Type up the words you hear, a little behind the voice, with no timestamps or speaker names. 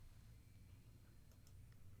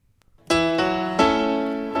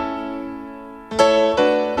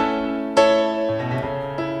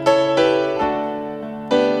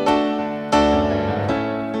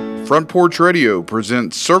Front Porch Radio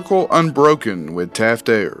presents Circle Unbroken with Taft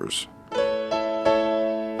Ayers.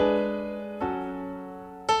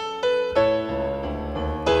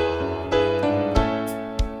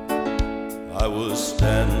 I was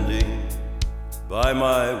standing by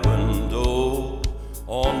my window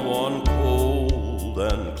on one cold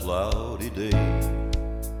and cloudy day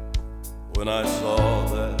when I saw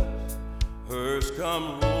that hearse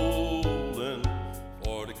come rolling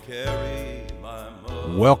for to carry my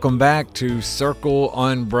mother. Welcome back to Circle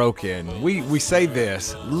Unbroken. We say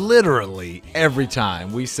this literally every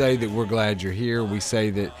time. We say that we're glad you're here. We say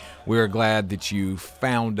that we're glad that you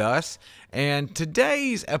found us. And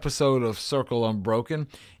today's episode of Circle Unbroken,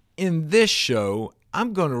 in this show,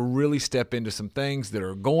 I'm going to really step into some things that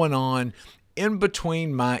are going on in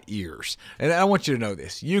between my ears. And I want you to know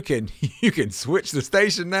this. You can switch the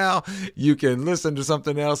station now. You can listen to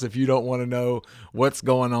something else if you don't want to know what's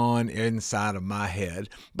going on inside of my head.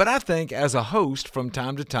 But I think as a host from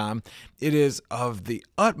time to time, it is of the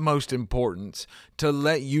utmost importance to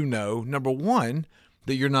let you know, number one,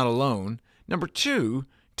 that you're not alone. Number two,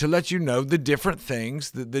 to let you know the different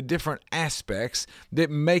things, the different aspects that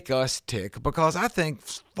make us tick. Because I think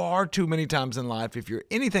far too many times in life, if you're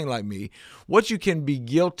anything like me, what you can be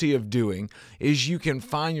guilty of doing is you can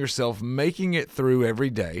find yourself making it through every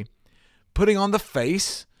day, putting on the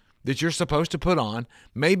face that you're supposed to put on,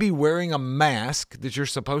 maybe wearing a mask that you're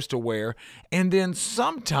supposed to wear, and then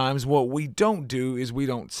sometimes what we don't do is we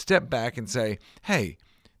don't step back and say, hey,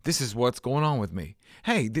 this is what's going on with me.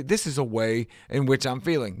 Hey, this is a way in which I'm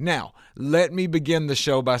feeling. Now, let me begin the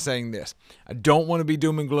show by saying this. I don't want to be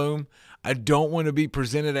doom and gloom. I don't want to be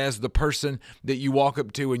presented as the person that you walk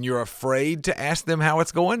up to and you're afraid to ask them how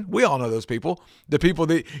it's going. We all know those people. The people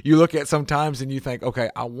that you look at sometimes and you think, okay,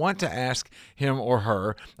 I want to ask him or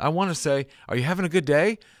her. I want to say, are you having a good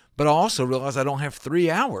day? But I also realize I don't have 3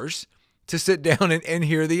 hours to sit down and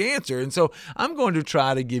hear the answer. And so I'm going to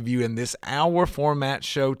try to give you in this hour format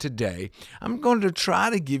show today, I'm going to try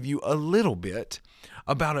to give you a little bit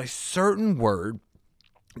about a certain word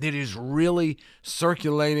that is really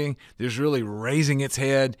circulating, that's really raising its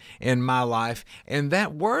head in my life. And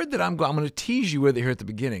that word that I'm going to tease you with it here at the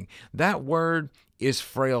beginning, that word is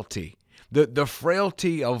frailty. The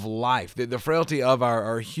frailty of life, the frailty of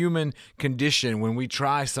our human condition when we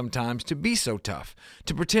try sometimes to be so tough,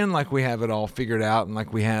 to pretend like we have it all figured out and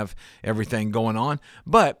like we have everything going on.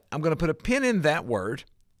 But I'm going to put a pin in that word,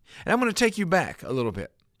 and I'm going to take you back a little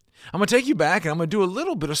bit. I'm going to take you back, and I'm going to do a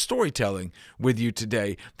little bit of storytelling with you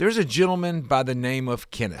today. There's a gentleman by the name of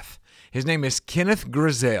Kenneth. His name is Kenneth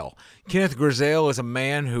Grizzell. Kenneth Grizzell is a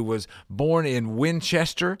man who was born in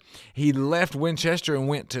Winchester. He left Winchester and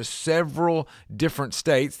went to several different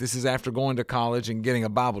states. This is after going to college and getting a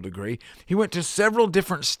Bible degree. He went to several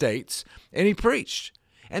different states and he preached.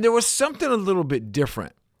 And there was something a little bit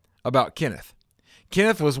different about Kenneth.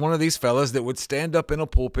 Kenneth was one of these fellas that would stand up in a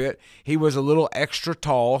pulpit. He was a little extra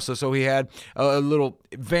tall, so he had a little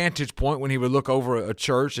vantage point when he would look over a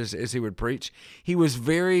church as he would preach. He was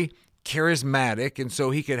very charismatic, and so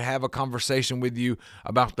he could have a conversation with you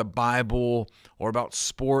about the Bible or about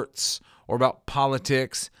sports or about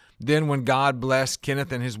politics. Then when God blessed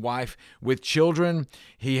Kenneth and his wife with children,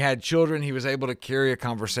 he was able to carry a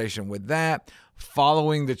conversation with that.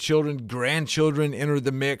 Following the children, grandchildren entered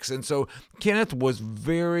the mix. And so Kenneth was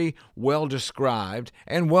very well described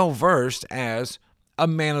and well versed as a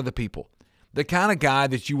man of the people, the kind of guy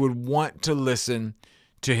that you would want to listen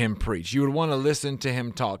to him preach. You would want to listen to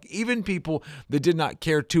him talk. Even people that did not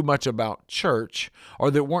care too much about church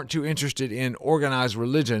or that weren't too interested in organized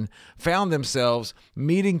religion found themselves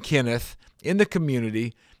meeting Kenneth in the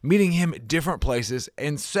community, meeting him at different places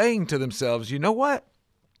and saying to themselves, you know what?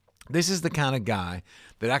 This is the kind of guy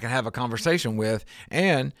that I can have a conversation with.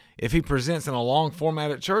 And if he presents in a long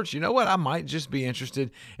format at church, you know what? I might just be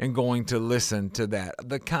interested in going to listen to that.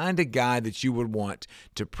 The kind of guy that you would want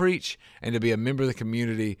to preach and to be a member of the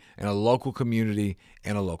community and a local community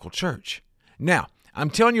and a local church. Now,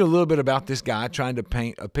 I'm telling you a little bit about this guy, trying to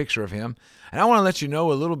paint a picture of him. And I want to let you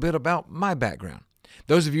know a little bit about my background.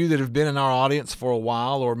 Those of you that have been in our audience for a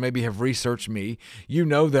while or maybe have researched me, you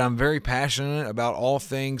know that I'm very passionate about all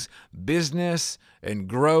things business and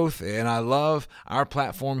growth, and I love our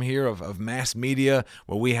platform here of mass media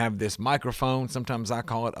where we have this microphone. Sometimes I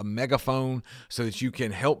call it a megaphone so that you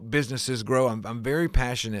can help businesses grow. I'm very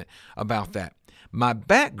passionate about that. My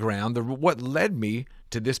background, what led me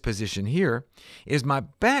to this position here, is my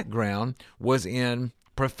background was in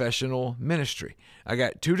professional ministry. I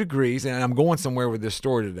got 2 degrees, and I'm going somewhere with this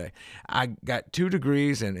story today. I got 2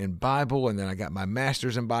 degrees in Bible, and then I got my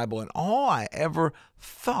master's in Bible, and all I ever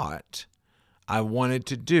thought I wanted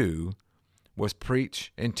to do was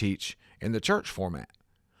preach and teach in the church format.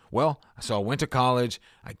 Well, so I went to college,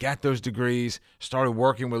 I got those degrees, started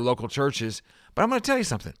working with local churches, but I'm going to tell you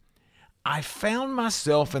something. I found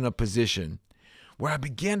myself in a position where I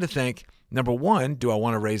began to think, number one, do I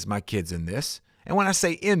want to raise my kids in this? And when I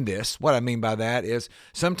say in this, what I mean by that is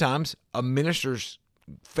sometimes a minister's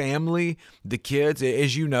family, the kids,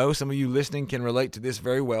 as you know, some of you listening can relate to this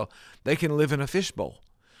very well, they can live in a fishbowl.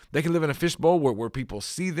 They can live in a fishbowl where people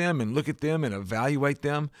see them and look at them and evaluate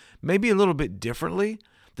them maybe a little bit differently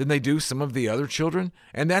than they do some of the other children.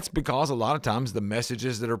 And that's because a lot of times the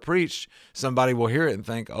messages that are preached, somebody will hear it and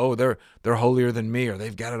think, oh, they're holier than me, or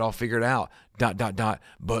they've got it all figured out, ...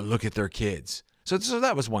 but look at their kids. So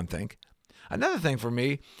that was one thing. Another thing for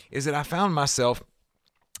me is that I found myself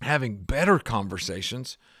having better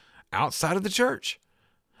conversations outside of the church.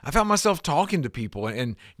 I found myself talking to people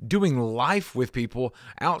and doing life with people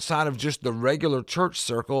outside of just the regular church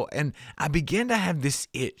circle, and I began to have this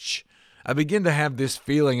itch. I began to have this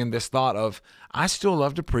feeling and this thought of, I still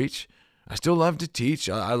love to preach. I still love to teach.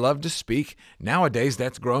 I love to speak. Nowadays,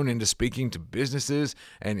 that's grown into speaking to businesses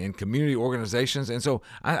and in community organizations, and so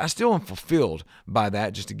I still am fulfilled by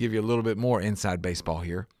that, just to give you a little bit more inside baseball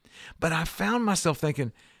here. But I found myself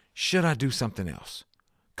thinking, should I do something else?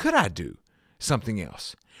 Could I do something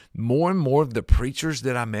else? More and more of the preachers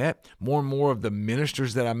that I met, more and more of the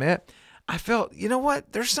ministers that I met, I felt, you know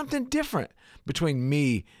what? There's something different between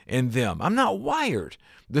me and them. I'm not wired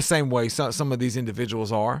the same way some of these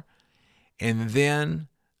individuals are. And then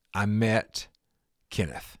I met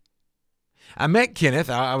Kenneth.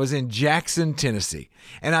 I was in Jackson, Tennessee,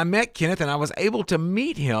 and I met Kenneth, and I was able to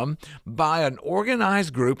meet him by an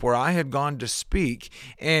organized group where I had gone to speak,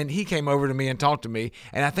 and he came over to me and talked to me,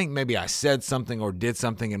 and I think maybe I said something or did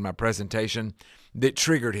something in my presentation that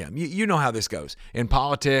triggered him. You know how this goes. In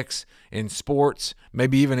politics, in sports,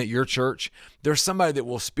 maybe even at your church, there's somebody that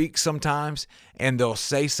will speak sometimes, and they'll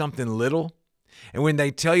say something little, and when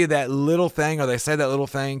they tell you that little thing, or they say that little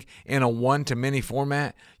thing in a one-to-many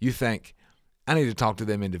format, you think, I need to talk to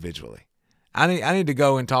them individually. I need to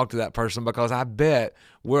go and talk to that person, because I bet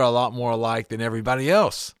we're a lot more alike than everybody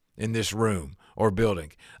else in this room or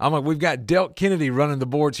building. I'm like, we've got Delk Kennedy running the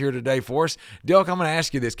boards here today for us. Delk, I'm going to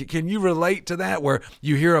ask you this. Can you relate to that, where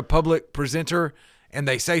you hear a public presenter and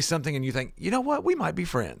they say something and you think, you know what, we might be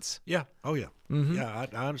friends? Yeah. Oh, yeah. Mm-hmm. Yeah,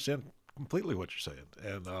 I understand completely what you're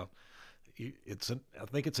saying. And I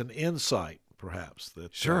think it's an insight, perhaps,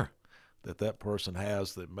 that sure that person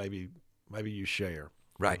has that maybe you share.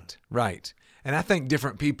 Right. And I think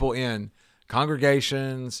different people in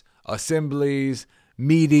congregations, assemblies,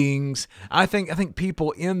 meetings, I think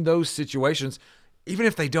people in those situations, even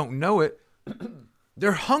if they don't know it,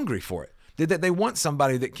 they're hungry for it. They want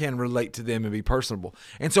somebody that can relate to them and be personable.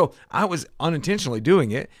 And so I was unintentionally doing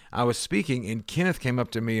it. I was speaking, and Kenneth came up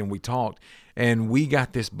to me and we talked, and we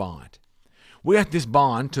got this bond. We got this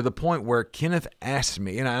bond to the point where Kenneth asked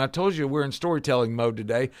me, and I told you we're in storytelling mode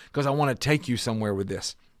today because I want to take you somewhere with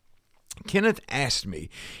this. Kenneth asked me,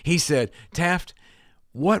 he said, Taft,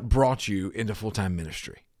 what brought you into full-time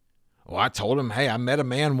ministry? Well, I told him, hey, I met a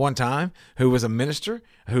man one time who was a minister,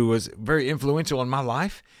 who was very influential in my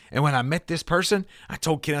life. And when I met this person, I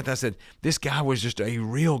told Kenneth, I said, this guy was just a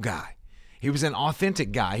real guy. He was an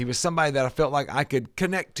authentic guy. He was somebody that I felt like I could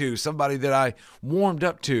connect to, somebody that I warmed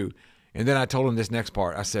up to. And then I told him this next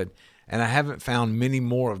part. I said, and I haven't found many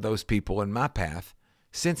more of those people in my path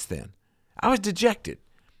since then. I was dejected.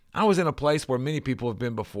 I was in a place where many people have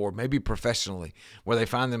been before, maybe professionally, where they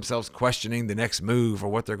find themselves questioning the next move or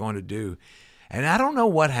what they're going to do. And I don't know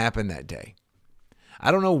what happened that day.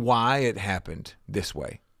 I don't know why it happened this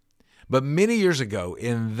way. But many years ago,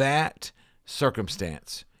 in that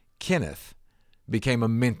circumstance, Kenneth became a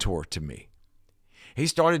mentor to me. He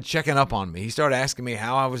started checking up on me. He started asking me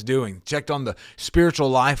how I was doing, checked on the spiritual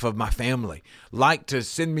life of my family, liked to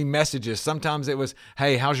send me messages. Sometimes it was,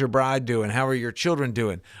 hey, how's your bride doing? How are your children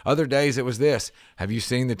doing? Other days it was this, have you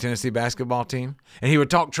seen the Tennessee basketball team? And he would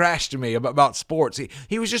talk trash to me about sports.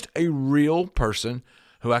 He was just a real person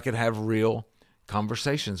who I could have real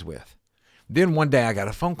conversations with. Then one day I got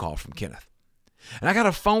a phone call from Kenneth. And I got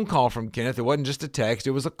a phone call from Kenneth. It wasn't just a text.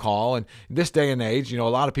 It was a call. And this day and age, a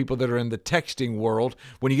lot of people that are in the texting world,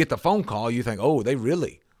 when you get the phone call, you think, oh, they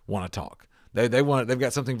really want to talk. They've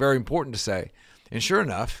got something very important to say. And sure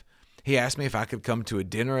enough, he asked me if I could come to a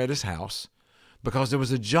dinner at his house because there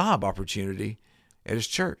was a job opportunity at his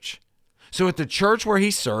church. So at the church where he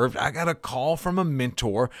served, I got a call from a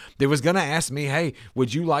mentor that was going to ask me, hey,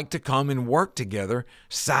 would you like to come and work together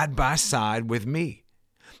side by side with me?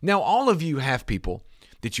 Now, all of you have people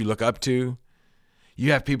that you look up to.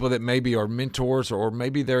 You have people that maybe are mentors, or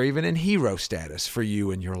maybe they're even in hero status for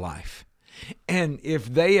you in your life. And if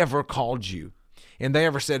they ever called you and they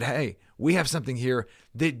ever said, hey, we have something here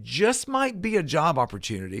that just might be a job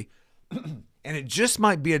opportunity, and it just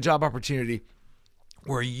might be a job opportunity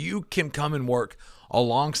where you can come and work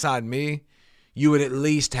alongside me, you would at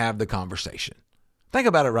least have the conversation. Think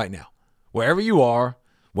about it right now. Wherever you are,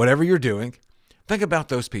 whatever you're doing, think about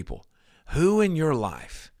those people. Who in your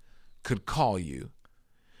life could call you?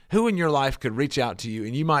 Who in your life could reach out to you,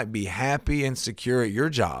 and you might be happy and secure at your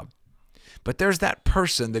job, but there's that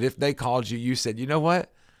person that if they called you, you said, you know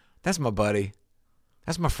what? That's my buddy.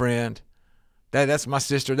 That's my friend. That's my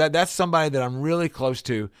sister. That's somebody that I'm really close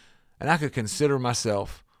to, and I could consider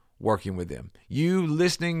myself working with them. You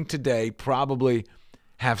listening today probably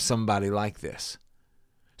have somebody like this.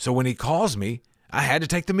 So when he calls me, I had to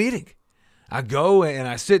take the meeting. I go and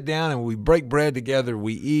I sit down and we break bread together,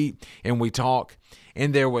 we eat and we talk.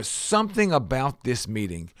 And there was something about this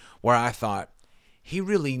meeting where I thought, he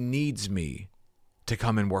really needs me to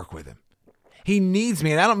come and work with him. He needs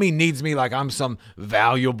me, and I don't mean needs me like I'm some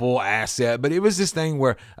valuable asset, but it was this thing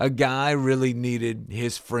where a guy really needed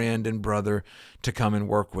his friend and brother to come and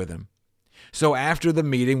work with him. So after the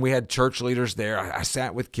meeting, we had church leaders there. I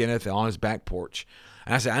sat with Kenneth on his back porch,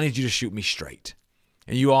 and I said, I need you to shoot me straight.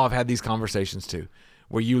 And you all have had these conversations too,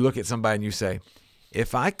 where you look at somebody and you say,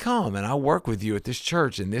 if I come and I work with you at this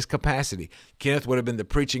church in this capacity, Kenneth would have been the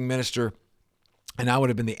preaching minister and I would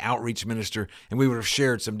have been the outreach minister, and we would have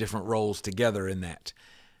shared some different roles together in that.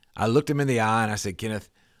 I looked him in the eye and I said, Kenneth,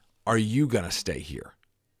 are you going to stay here?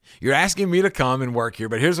 You're asking me to come and work here,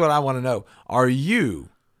 but here's what I want to know. Are you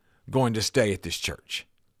going to stay at this church?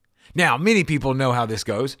 Now, many people know how this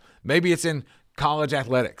goes. Maybe it's in college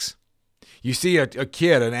athletics. You see a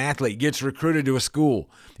kid, an athlete, gets recruited to a school,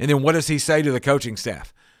 and then what does he say to the coaching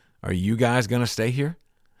staff? Are you guys going to stay here?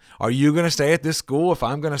 Are you going to stay at this school if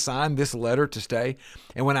I'm going to sign this letter to stay?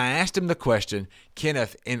 And when I asked him the question,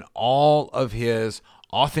 Kenneth, in all of his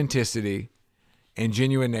authenticity and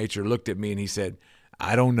genuine nature, looked at me and he said,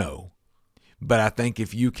 I don't know, but I think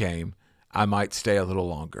if you came, I might stay a little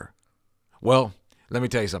longer. Well, let me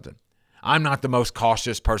tell you something. I'm not the most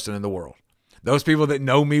cautious person in the world. Those people that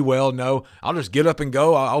know me well know I'll just get up and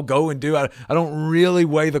go. I'll go and do. I don't really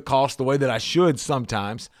weigh the cost the way that I should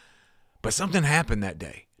sometimes. But something happened that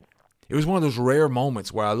day. It was one of those rare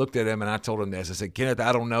moments where I looked at him and I told him this. I said, Kenneth,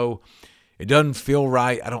 I don't know. It doesn't feel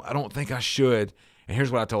right. I don't think I should. And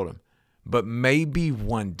here's what I told him. But maybe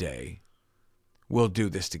one day we'll do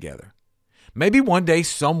this together. Maybe one day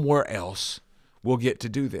somewhere else we'll get to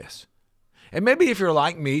do this. And maybe if you're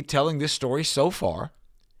like me telling this story so far,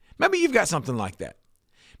 maybe you've got something like that.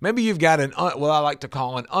 Maybe you've got what I like to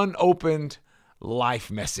call an unopened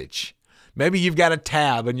life message. Maybe you've got a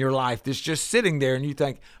tab in your life that's just sitting there and you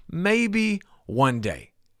think, maybe one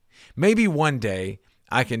day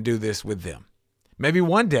I can do this with them. Maybe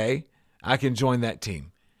one day I can join that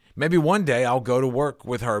team. Maybe one day I'll go to work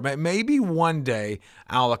with her. Maybe one day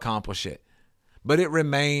I'll accomplish it. But it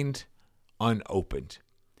remained unopened.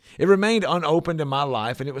 It remained unopened in my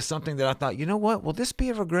life, and it was something that I thought, you know what? Will this be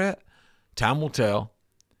a regret? Time will tell,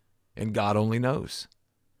 and God only knows.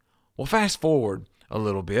 Well, fast forward a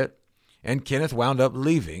little bit, and Kenneth wound up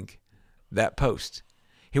leaving that post.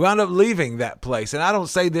 He wound up leaving that place. And I don't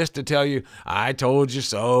say this to tell you, I told you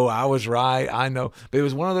so, I was right, I know. But it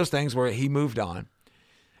was one of those things where he moved on.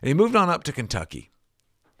 And he moved on up to Kentucky.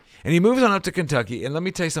 And he moves on up to Kentucky. And let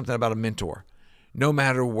me tell you something about a mentor. No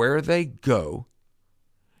matter where they go,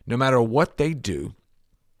 no matter what they do,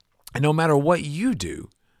 and no matter what you do,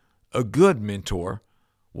 a good mentor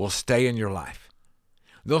will stay in your life.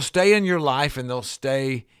 They'll stay in your life and they'll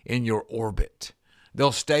stay in your orbit.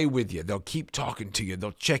 They'll stay with you. They'll keep talking to you.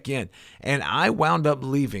 They'll check in. And I wound up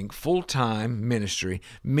leaving full-time ministry,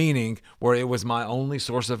 meaning where it was my only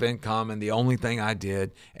source of income and the only thing I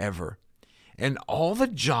did ever. And all the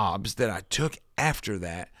jobs that I took after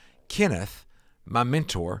that, Kenneth, my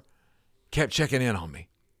mentor, kept checking in on me.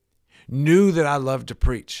 Knew that I loved to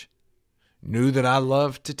preach. Knew that I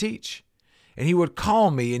loved to teach. And he would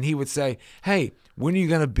call me and he would say, hey, when are you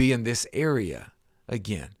going to be in this area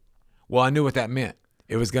again? Well, I knew what that meant.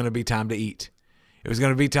 It was going to be time to eat. It was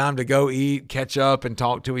going to be time to go eat, catch up, and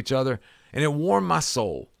talk to each other. And it warmed my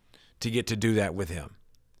soul to get to do that with him.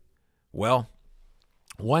 Well,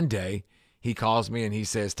 one day he calls me and he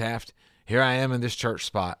says, Taft, here I am in this church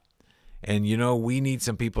spot. And, we need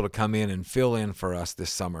some people to come in and fill in for us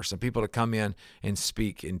this summer. Some people to come in and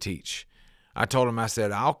speak and teach. I told him, I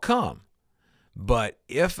said, I'll come. But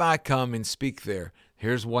if I come and speak there,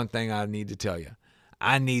 here's one thing I need to tell you.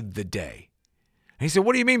 I need the day. And he said,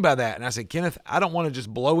 what do you mean by that? And I said, Kenneth, I don't want to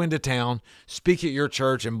just blow into town, speak at your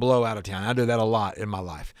church, and blow out of town. I do that a lot in my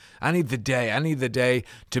life. I need the day. I need the day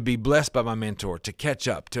to be blessed by my mentor, to catch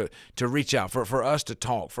up, to reach out, for us to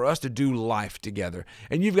talk, for us to do life together.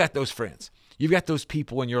 And you've got those friends. You've got those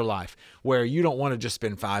people in your life where you don't want to just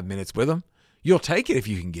spend 5 minutes with them. You'll take it if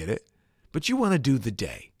you can get it, but you want to do the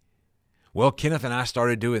day. Well, Kenneth and I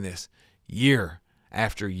started doing this year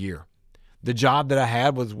after year. The job that I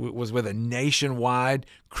had was with a nationwide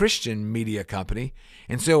Christian media company,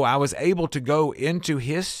 and so I was able to go into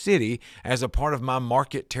his city as a part of my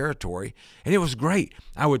market territory, and it was great.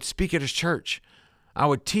 I would speak at his church. I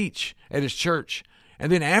would teach at his church,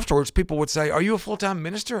 and then afterwards people would say, are you a full-time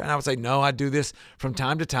minister? And I would say, no, I do this from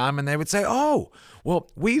time to time, and they would say, oh, well,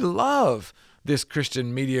 we love this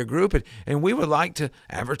Christian media group, and we would like to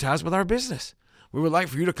advertise with our business. We would like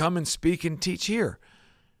for you to come and speak and teach here.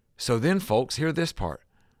 So then, folks, hear this part.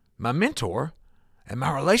 My mentor and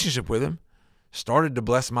my relationship with him started to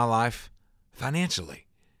bless my life financially.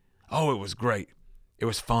 Oh, it was great. It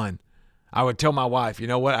was fun. I would tell my wife, you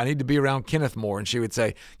know what, I need to be around Kenneth more. And she would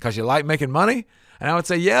say, because you like making money? And I would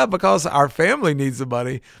say, yeah, because our family needs the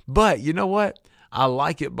money. But you know what? I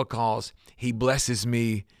like it because he blesses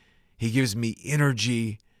me. He gives me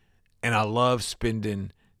energy, and I love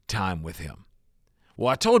spending time with him. Well,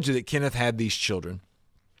 I told you that Kenneth had these children.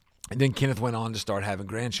 And then Kenneth went on to start having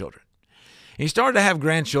grandchildren. He started to have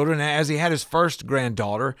grandchildren. As he had his first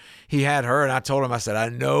granddaughter, he had her, and I told him, I said, I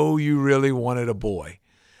know you really wanted a boy.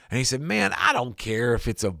 And he said, man, I don't care if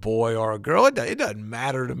it's a boy or a girl. It doesn't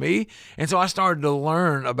matter to me. And so I started to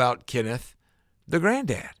learn about Kenneth, the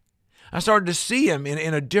granddad. I started to see him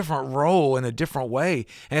in a different role, in a different way.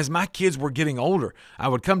 And as my kids were getting older, I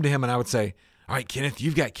would come to him and I would say, all right, Kenneth,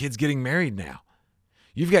 you've got kids getting married now.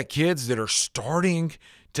 You've got kids that are starting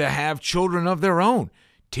to have children of their own.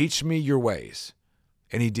 Teach me your ways.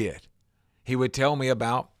 And he did. He would tell me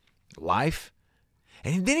about life.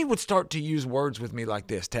 And then he would start to use words with me like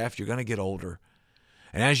this. Taft, you're going to get older.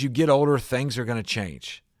 And as you get older, things are going to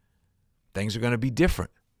change. Things are going to be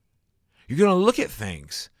different. You're going to look at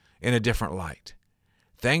things in a different light.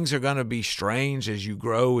 Things are going to be strange as you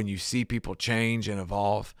grow and you see people change and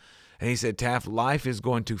evolve. And he said, Taft, life is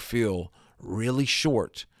going to feel really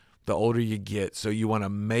short the older you get, so you want to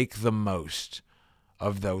make the most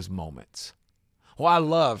of those moments. Well, I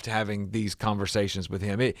loved having these conversations with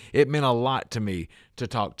him. It meant a lot to me to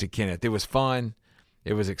talk to Kenneth. It was fun.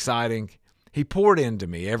 It was exciting. He poured into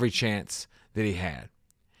me every chance that he had.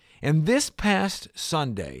 And this past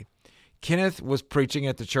Sunday, Kenneth was preaching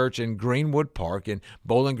at the church in Greenwood Park in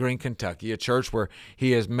Bowling Green, Kentucky, a church where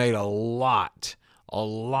he has made a lot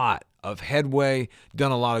of headway,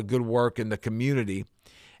 done a lot of good work in the community.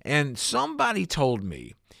 And somebody told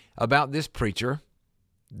me about this preacher,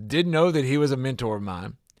 didn't know that he was a mentor of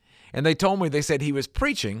mine. And they told me, they said he was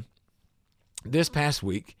preaching this past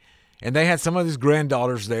week, and they had some of his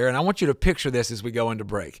granddaughters there. And I want you to picture this as we go into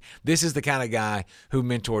break. This is the kind of guy who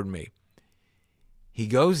mentored me. He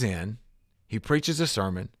goes in, he preaches a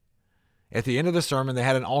sermon. At the end of the sermon, they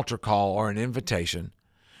had an altar call or an invitation.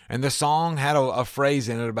 And the song had a phrase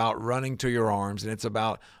in it about running to your arms, and it's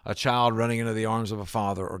about a child running into the arms of a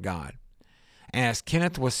father or God. And as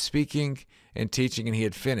Kenneth was speaking and teaching and he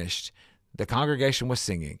had finished, the congregation was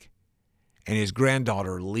singing, and his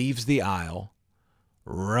granddaughter leaves the aisle,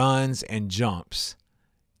 runs and jumps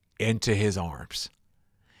into his arms.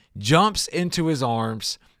 Jumps into his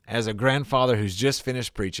arms as a grandfather who's just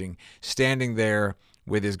finished preaching, standing there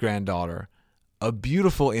with his granddaughter. A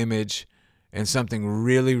beautiful image and something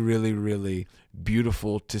really, really, really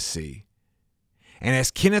beautiful to see. And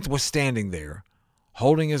as Kenneth was standing there,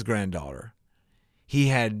 holding his granddaughter, he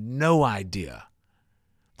had no idea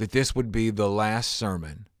that this would be the last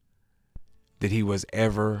sermon that he was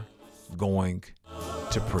ever going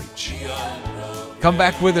to preach. Come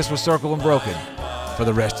back with us with Circle Unbroken for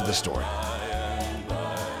the rest of the story.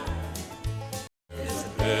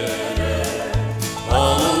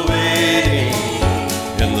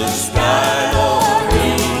 In the sky, Lord,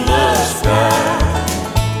 in the sky.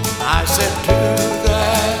 I said to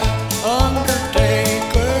that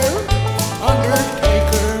undertaker,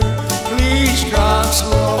 please drive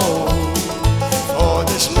slow. For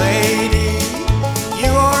this lady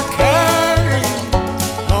you are carrying,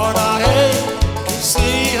 Lord, I hate to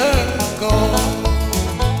see her go.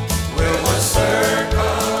 Will the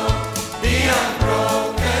circle be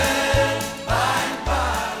unbroken by and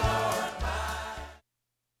by, Lord?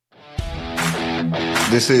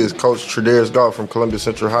 This is Coach Tredaris Goff from Columbia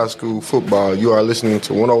Central High School football. You are listening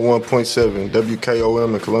to 101.7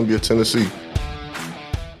 WKOM in Columbia, Tennessee.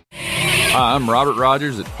 Hi, I'm Robert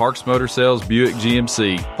Rogers at Parks Motor Sales Buick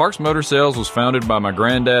GMC. Parks Motor Sales was founded by my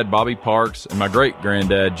granddad, Bobby Parks, and my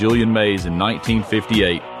great-granddad, Julian Mays, in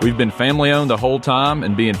 1958. We've been family-owned the whole time,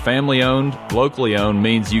 and being family-owned, locally owned,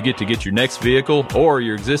 means you get to get your next vehicle or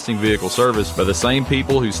your existing vehicle serviced by the same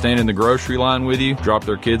people who stand in the grocery line with you, drop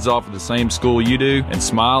their kids off at the same school you do, and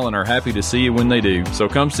smile and are happy to see you when they do. So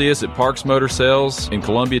come see us at Parks Motor Sales in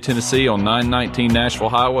Columbia, Tennessee on 919 Nashville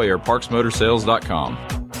Highway or parksmotorsales.com.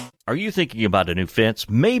 Are you thinking about a new fence?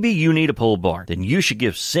 Maybe you need a pole barn. Then you should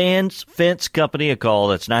give Sands Fence Company a call.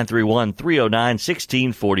 That's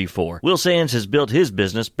 931-309-1644. Will Sands has built his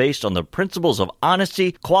business based on the principles of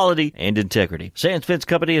honesty, quality, and integrity. Sands Fence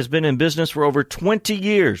Company has been in business for over 20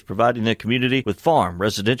 years, providing the community with farm,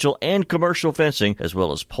 residential, and commercial fencing, as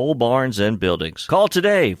well as pole barns and buildings. Call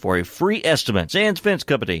today for a free estimate. Sands Fence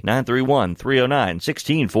Company,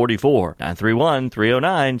 931-309-1644.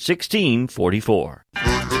 931-309-1644.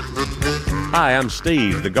 Hi, I'm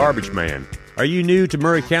Steve, the Garbage Man. Are you new to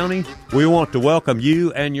Murray County? We want to welcome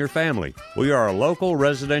you and your family. We are a local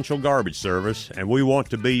residential garbage service, and we want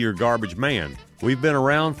to be your garbage man. We've been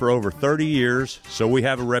around for over 30 years, so we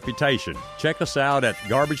have a reputation. Check us out at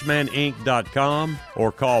garbagemaninc.com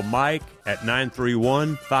or call Mike at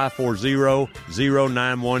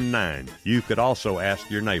 931-540-0919. You could also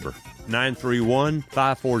ask your neighbor.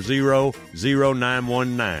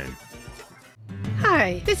 931-540-0919.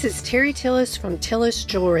 Hi, this is Terry Tillis from Tillis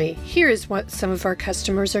Jewelry. Here is what some of our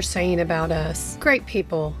customers are saying about us. Great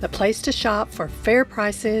people, the place to shop for fair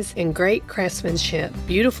prices and great craftsmanship,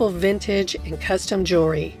 beautiful vintage and custom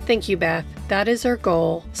jewelry. Thank you, Beth. That is our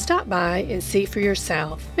goal. Stop by and see for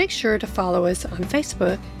yourself. Make sure to follow us on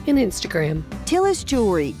Facebook and Instagram. Tillis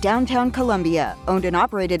Jewelry, downtown Columbia, owned and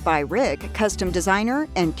operated by Rick, custom designer,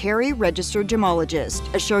 and Carrie, registered gemologist,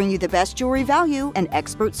 assuring you the best jewelry value and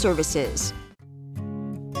expert services.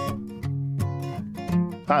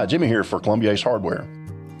 Hi, Jimmy here for Columbia Ace Hardware.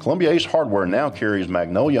 Columbia Ace Hardware now carries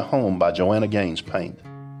Magnolia Home by Joanna Gaines paint.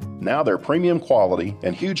 Now their premium quality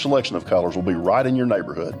and huge selection of colors will be right in your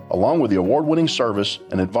neighborhood. Along with the award-winning service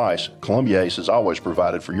and advice Columbia Ace has always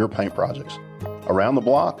provided for your paint projects. Around the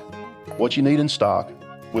block, what you need in stock,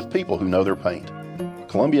 with people who know their paint.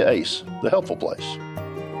 Columbia Ace, the helpful place.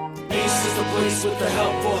 Ace is the place with the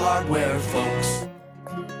helpful hardware, folks.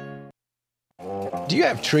 Do you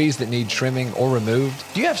have trees that need trimming or removed?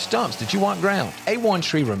 Do you have stumps that you want ground? A1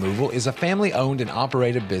 Tree Removal is a family-owned and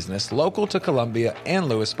operated business local to Columbia and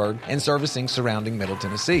Lewisburg and servicing surrounding Middle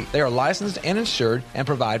Tennessee. They are licensed and insured and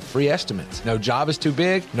provide free estimates. No job is too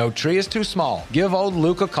big, no tree is too small. Give old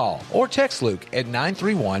Luke a call or text Luke at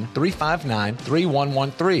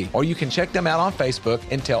 931-359-3113, or you can check them out on Facebook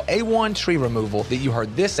and tell A1 Tree Removal that you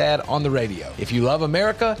heard this ad on the radio. If you love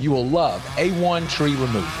America, you will love A1 Tree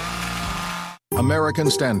Removal. American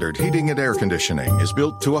Standard Heating and Air Conditioning is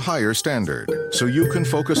built to a higher standard, so you can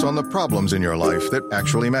focus on the problems in your life that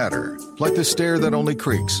actually matter, like the stair that only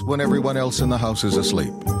creaks when everyone else in the house is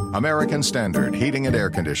asleep. American Standard Heating and Air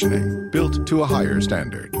Conditioning, built to a higher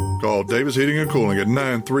standard. Call Davis Heating and Cooling at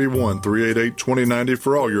 931-388-2090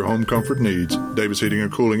 for all your home comfort needs. Davis Heating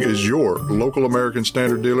and Cooling is your local American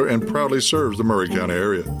Standard dealer and proudly serves the Murray County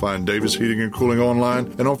area. Find Davis Heating and Cooling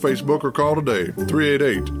online and on Facebook or call today,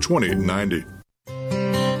 388-2090.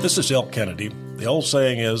 This is Elk Kennedy. The old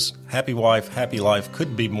saying is, happy wife, happy life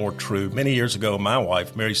couldn't be more true. Many years ago, my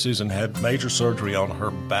wife, Mary Susan, had major surgery on her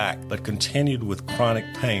back, but continued with chronic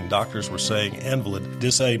pain. Doctors were saying invalid,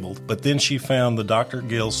 disabled, but then she found the Dr.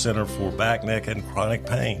 Gill Center for Back, Neck, and Chronic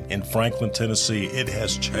Pain in Franklin, Tennessee. It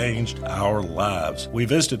has changed our lives. We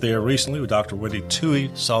visited there recently with Dr. Wendy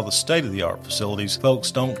Toohey, saw the state-of-the-art facilities. Folks,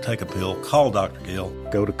 don't take a pill. Call Dr. Gill.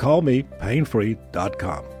 Go to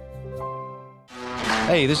callmepainfree.com.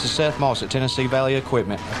 Hey, this is Seth Moss at Tennessee Valley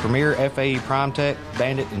Equipment, a premier FAE PrimeTech,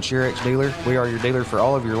 Bandit, and Surex dealer. We are your dealer for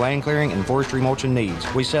all of your land clearing and forestry mulching needs.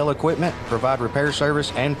 We sell equipment, provide repair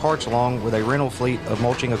service, and parts along with a rental fleet of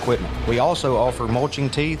mulching equipment. We also offer mulching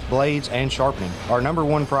teeth, blades, and sharpening. Our number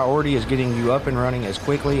one priority is getting you up and running as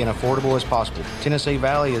quickly and affordable as possible. Tennessee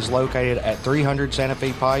Valley is located at 300 Santa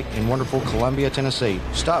Fe Pike in wonderful Columbia, Tennessee.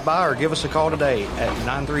 Stop by or give us a call today at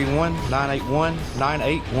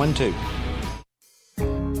 931-981-9812.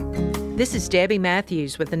 This is Debbie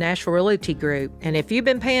Matthews with the Nashville Realty Group, and if you've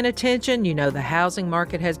been paying attention, you know the housing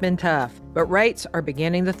market has been tough, but rates are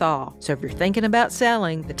beginning to thaw. So if you're thinking about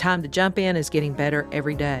selling, the time to jump in is getting better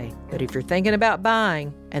every day. But if you're thinking about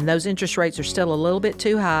buying, and those interest rates are still a little bit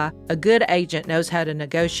too high, a good agent knows how to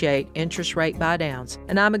negotiate interest rate buydowns,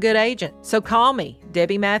 and I'm a good agent. So call me,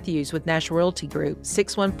 Debbie Matthews with Nashville Realty Group,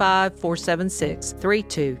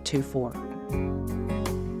 615-476-3224.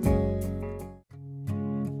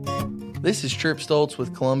 This is Trip Stoltz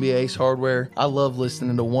with Columbia Ace Hardware. I love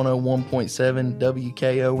listening to 101.7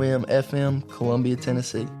 WKOM FM, Columbia,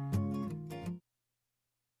 Tennessee.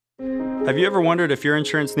 Have you ever wondered if your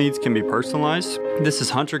insurance needs can be personalized? This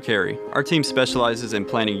is Hunter Carey. Our team specializes in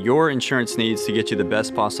planning your insurance needs to get you the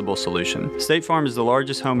best possible solution. State Farm is the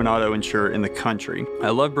largest home and auto insurer in the country.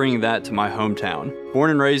 I love bringing that to my hometown.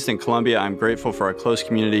 Born and raised in Columbia, I'm grateful for our close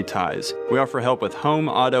community ties. We offer help with home,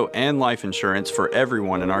 auto, and life insurance for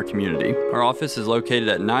everyone in our community. Our office is located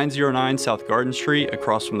at 909 South Garden Street,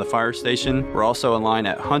 across from the fire station. We're also online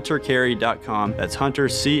at huntercarey.com. That's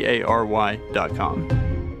huntercary.com.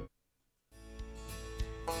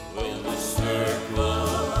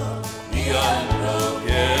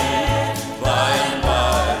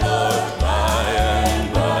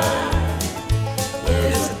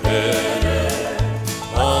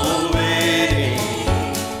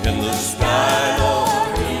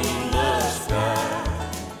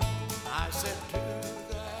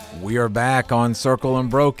 We are back on Circle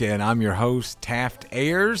Unbroken. I'm your host, Taft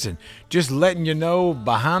Ayers, and just letting you know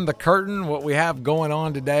behind the curtain what we have going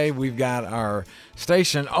on today. We've got our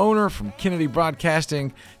station owner from Kennedy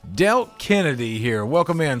Broadcasting, Delk Kennedy, here.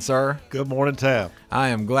 Welcome in, sir. Good morning, Taft. I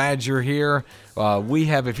am glad you're here.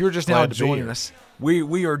 If you're just now joining us,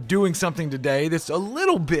 we are doing something today that's a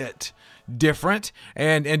little bit different,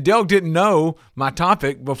 and Delk didn't know my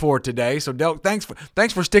topic before today. So Delk,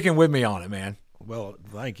 thanks for sticking with me on it, man. Well,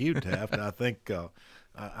 thank you, Taft. I think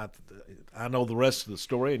I know the rest of the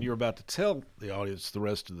story, and you're about to tell the audience the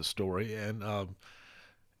rest of the story, and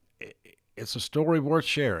it's a story worth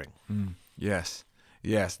sharing. Yes,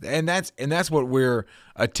 and that's what we're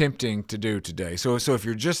attempting to do today. So if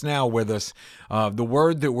you're just now with us, the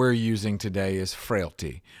word that we're using today is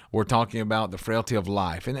frailty. We're talking about the frailty of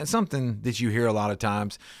life, and that's something that you hear a lot of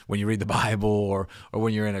times when you read the Bible or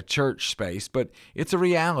when you're in a church space, but it's a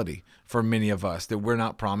reality for many of us that we're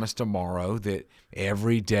not promised tomorrow, that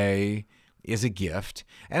every day is a gift.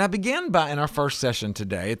 And I began in our first session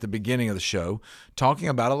today, at the beginning of the show, talking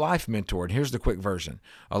about a life mentor. And here's the quick version.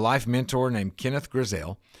 A life mentor named Kenneth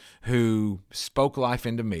Grizzell, who spoke life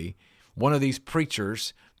into me, one of these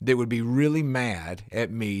preachers that would be really mad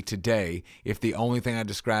at me today if the only thing I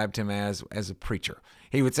described him as a preacher.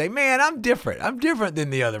 He would say, man, I'm different. I'm different than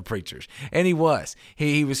the other preachers. And he was.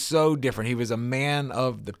 He was so different. He was a man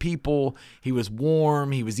of the people. He was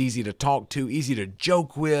warm. He was easy to talk to, easy to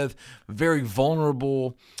joke with, very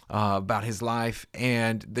vulnerable about his life.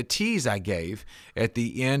 And the tease I gave at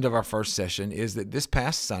the end of our first session is that this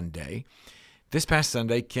past Sunday,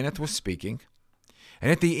 Kenneth was speaking.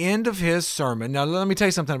 And at the end of his sermon, now let me tell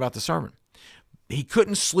you something about the sermon. He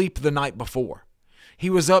couldn't sleep the night before. He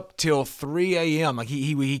was up till 3 a.m. Like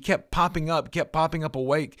he kept popping up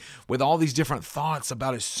awake with all these different thoughts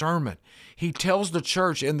about his sermon. He tells the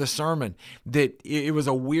church in the sermon that it was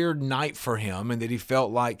a weird night for him and that he felt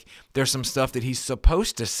like there's some stuff that he's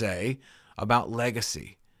supposed to say about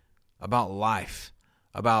legacy, about life,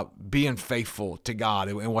 about being faithful to God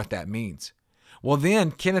and what that means. Well, then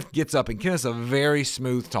Kenneth gets up, and Kenneth's a very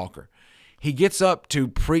smooth talker. He gets up to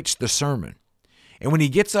preach the sermon. And when he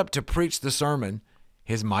gets up to preach the sermon,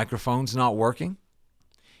 his microphone's not working.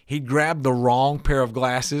 He grabbed the wrong pair of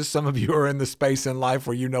glasses. Some of you are in the space in life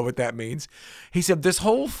where you know what that means. He said, this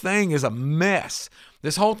whole thing is a mess.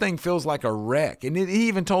 This whole thing feels like a wreck. And he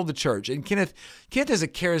even told the church. And Kenneth is a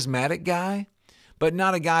charismatic guy, but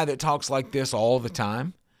not a guy that talks like this all the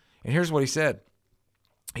time. And here's what he said.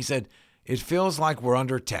 He said, it feels like we're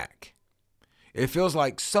under attack. It feels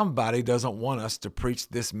like somebody doesn't want us to preach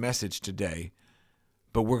this message today,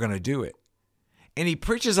 but we're going to do it. And he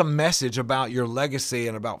preaches a message about your legacy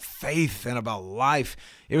and about faith and about life.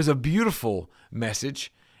 It was a beautiful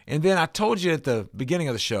message. And then I told you at the beginning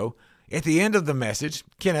of the show, at the end of the message,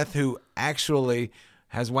 Kenneth, who actually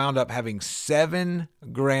has wound up having 7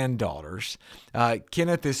 granddaughters.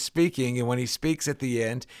 Kenneth is speaking, and when he speaks at the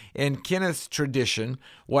end, in Kenneth's tradition,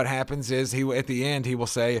 what happens is at the end he will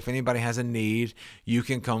say, if anybody has a need, you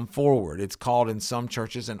can come forward. It's called in some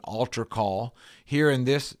churches an altar call. Here in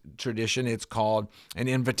this tradition, it's called an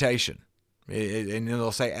invitation. And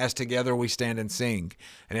they'll say, as together we stand and sing.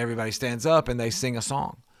 And everybody stands up and they sing a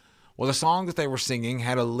song. Well, the song that they were singing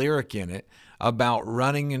had a lyric in it about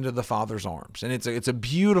running into the Father's arms. And it's a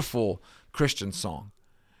beautiful Christian song.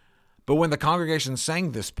 But when the congregation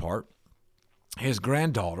sang this part, his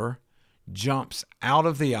granddaughter jumps out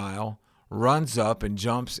of the aisle, runs up and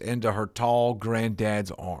jumps into her tall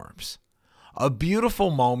granddad's arms. A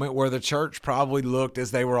beautiful moment where the church probably looked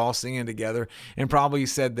as they were all singing together and probably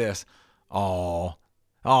said this, "Oh,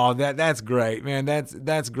 Oh, that's great, man.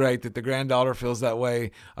 That's great that the granddaughter feels that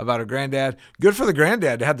way about her granddad. Good for the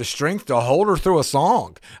granddad to have the strength to hold her through a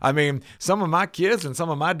song. I mean, some of my kids and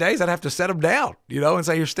some of my days, I'd have to set them down, and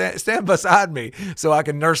say, "Here, stand beside me so I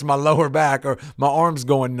can nurse my lower back or my arms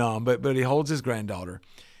going numb." But he holds his granddaughter.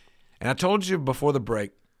 And I told you before the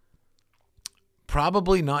break,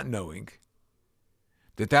 probably not knowing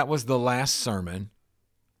that was the last sermon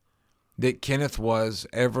that Kenneth was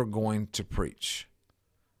ever going to preach.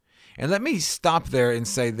 And let me stop there and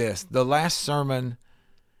say this. The last sermon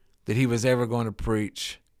that he was ever going to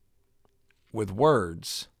preach with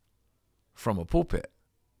words from a pulpit.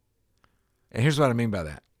 And here's what I mean by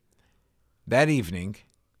that. That evening,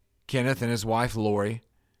 Kenneth and his wife, Lori,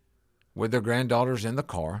 with their granddaughters in the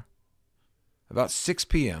car, about 6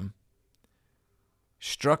 p.m.,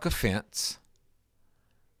 struck a fence.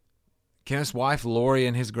 Kenneth's wife, Lori,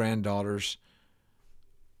 and his granddaughters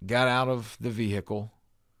got out of the vehicle.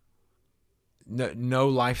 No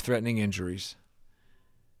life-threatening injuries.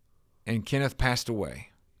 And Kenneth passed away.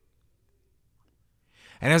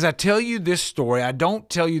 And as I tell you this story, I don't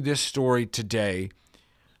tell you this story today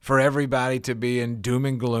for everybody to be in doom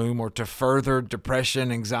and gloom or to further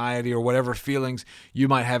depression, anxiety, or whatever feelings you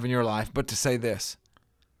might have in your life, but to say this.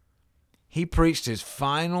 He preached his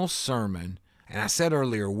final sermon, and I said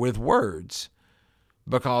earlier, with words,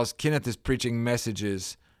 because Kenneth is preaching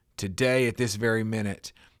messages today at this very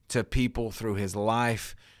minute to people through his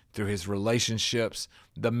life, through his relationships.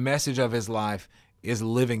 The message of his life is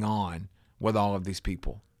living on with all of these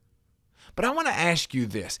people. But I want to ask you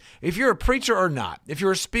this. If you're a preacher or not, if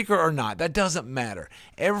you're a speaker or not, that doesn't matter.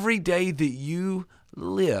 Every day that you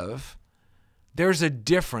live, there's a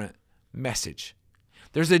different message.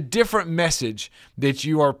 There's a different message that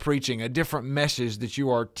you are preaching, a different message that you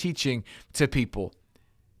are teaching to people.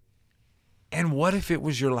 And what if it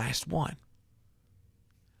was your last one?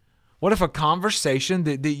 What if a conversation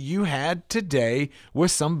that you had today with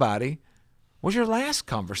somebody was your last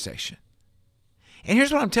conversation? And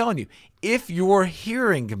here's what I'm telling you. If you're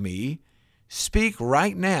hearing me speak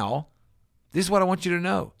right now, this is what I want you to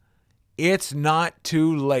know. It's not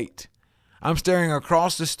too late. I'm staring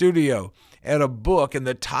across the studio at a book, and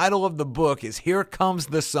the title of the book is Here Comes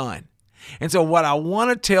the Sun. And so what I want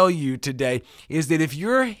to tell you today is that if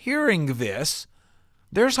you're hearing this,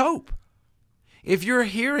 there's hope. If you're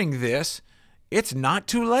hearing this, it's not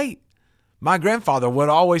too late. My grandfather would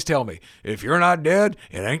always tell me, if you're not dead,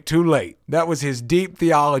 it ain't too late. That was his deep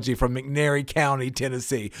theology from McNairy County,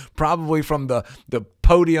 Tennessee, probably from the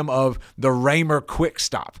podium of the Raymer Quick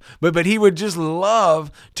Stop. But he would just love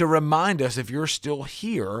to remind us, if you're still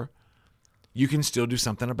here, you can still do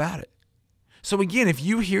something about it. So again, if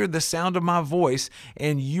you hear the sound of my voice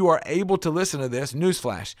and you are able to listen to this,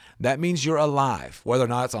 newsflash, that means you're alive, whether or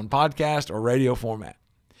not it's on podcast or radio format.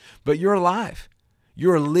 But you're alive.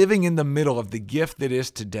 You're living in the middle of the gift that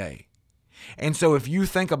is today. And so if you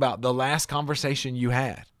think about the last conversation you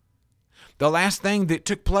had, the last thing that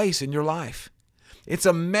took place in your life, it's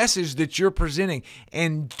a message that you're presenting.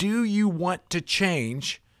 And do you want to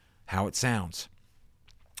change how it sounds?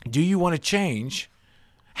 Do you want to change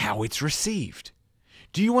how it's received?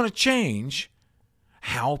 Do you want to change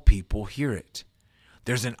how people hear it?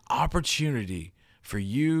 There's an opportunity for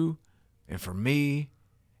you and for me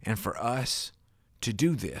and for us to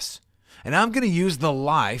do this. And I'm going to use the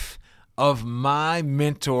life of my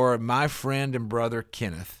mentor, my friend and brother,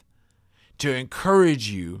 Kenneth, to encourage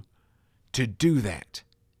you to do that.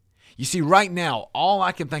 You see, right now, all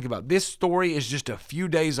I can think about, this story is just a few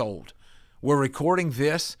days old. We're recording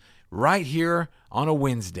this right here on a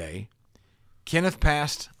Wednesday. Kenneth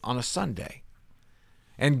passed on a Sunday.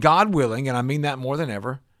 And God willing, and I mean that more than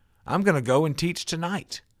ever, I'm going to go and teach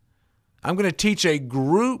tonight. I'm going to teach a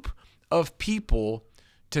group of people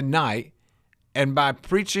tonight. And by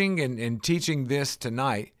preaching and teaching this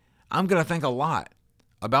tonight, I'm going to think a lot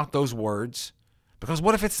about those words. Because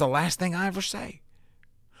what if it's the last thing I ever say?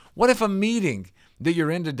 What if a meeting that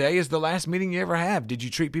you're in today is the last meeting you ever have? Did you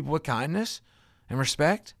treat people with kindness and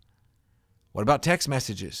respect? What about text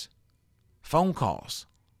messages, phone calls?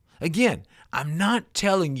 Again, I'm not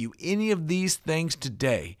telling you any of these things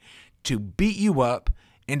today to beat you up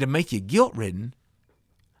and to make you guilt-ridden.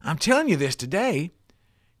 I'm telling you this today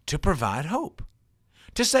to provide hope,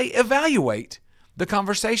 to say evaluate the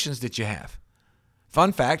conversations that you have.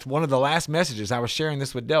 Fun fact, one of the last messages, I was sharing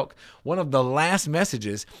this with Delk, one of the last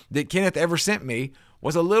messages that Kenneth ever sent me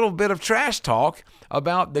was a little bit of trash talk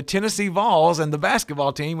about the Tennessee Vols and the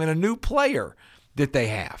basketball team and a new player that they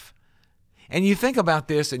have. And you think about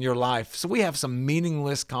this in your life. So we have some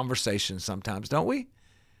meaningless conversations sometimes, don't we?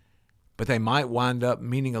 But they might wind up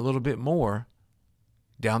meaning a little bit more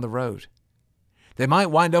down the road. They might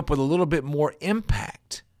wind up with a little bit more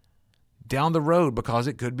impact down the road because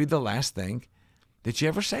it could be the last thing that you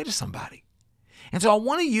ever say to somebody. And so I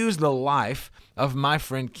want to use the life of my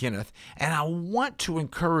friend Kenneth, and I want to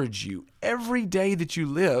encourage you every day that you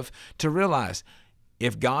live to realize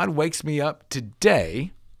if God wakes me up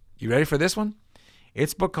today, you ready for this one?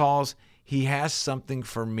 It's because he has something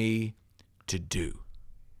for me to do.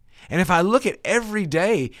 And if I look at every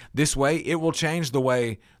day this way, it will change the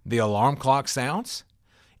way the alarm clock sounds.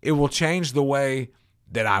 It will change the way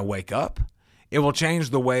that I wake up. It will change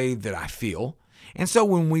the way that I feel. And so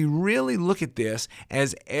when we really look at this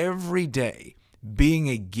as every day being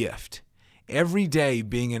a gift, every day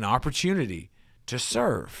being an opportunity to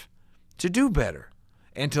serve, to do better,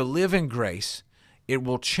 and to live in grace, it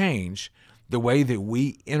will change the way that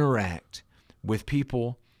we interact with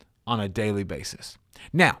people on a daily basis.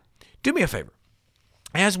 Now, do me a favor.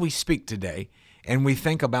 As we speak today and we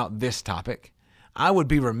think about this topic, I would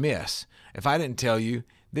be remiss if I didn't tell you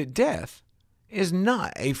that death is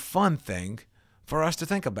not a fun thing for us to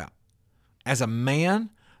think about. As a man,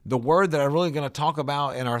 the word that I'm really going to talk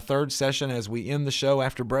about in our third session as we end the show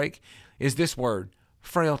after break is this word,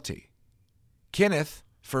 frailty. Kenneth,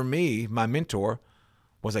 for me, my mentor,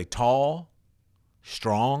 was a tall,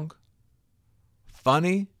 strong,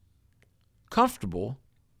 funny, comfortable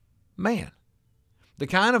man. The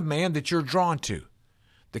kind of man that you're drawn to.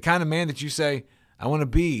 The kind of man that you say, I want to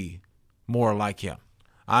be more like him.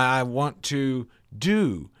 I want to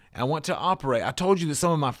do. I want to operate. I told you that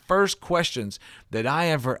some of my first questions that I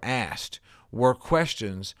ever asked were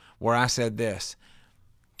questions where I said this,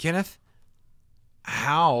 Kenneth,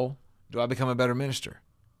 how do I become a better minister?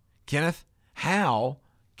 Kenneth, how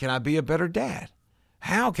can I be a better dad?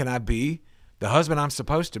 How can I be the husband I'm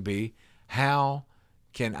supposed to be? How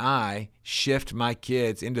can I shift my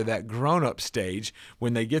kids into that grown-up stage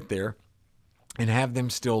when they get there and have them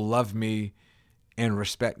still love me and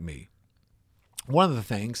respect me? One of the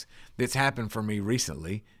things that's happened for me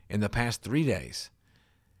recently in the past 3 days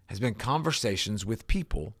has been conversations with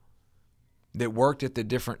people that worked at the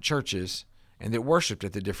different churches and that worshiped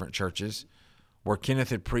at the different churches where Kenneth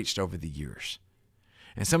had preached over the years.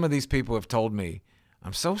 And some of these people have told me,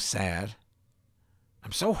 I'm so sad,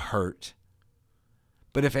 I'm so hurt,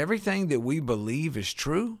 but if everything that we believe is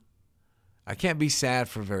true, I can't be sad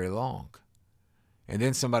for very long. And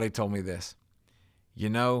then somebody told me this, you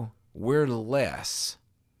know, we're less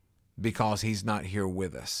because he's not here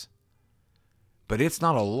with us. But it's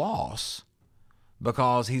not a loss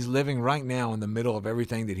because he's living right now in the middle of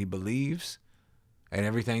everything that he believes and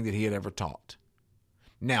everything that he had ever taught.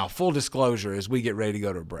 Now, full disclosure, as we get ready to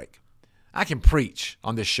go to a break, I can preach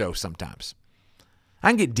on this show sometimes. I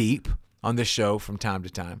can get deep on this show from time to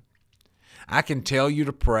time. I can tell you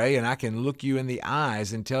to pray, and I can look you in the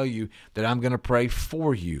eyes and tell you that I'm going to pray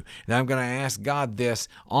for you, and I'm going to ask God this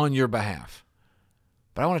on your behalf.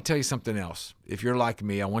 But I want to tell you something else. If you're like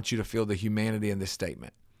me, I want you to feel the humanity in this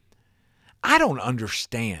statement. I don't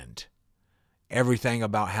understand everything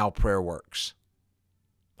about how prayer works.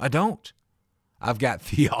 I don't. I've got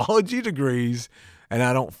theology degrees, and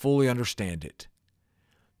I don't fully understand it.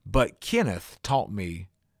 But Kenneth taught me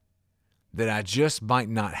that I just might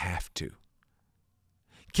not have to.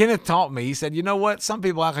 Kenneth taught me, he said, you know what? Some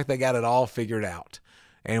people act like they got it all figured out,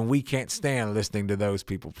 and we can't stand listening to those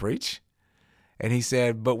people preach. And he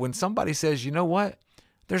said, but when somebody says, you know what?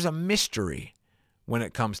 There's a mystery when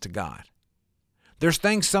it comes to God. There's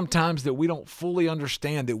things sometimes that we don't fully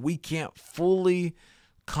understand, that we can't fully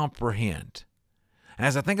comprehend. And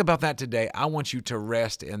as I think about that today, I want you to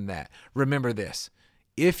rest in that. Remember this,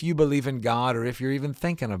 if you believe in God, or if you're even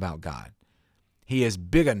thinking about God, he is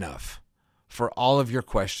big enough for all of your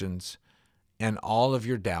questions and all of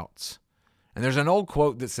your doubts. And there's an old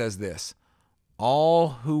quote that says this, all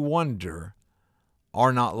who wonder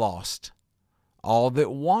are not lost. All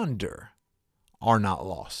that wander are not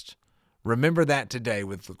lost. Remember that today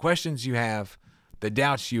with the questions you have, the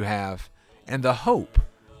doubts you have, and the hope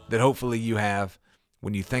that hopefully you have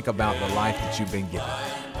when you think about the life that you've been given.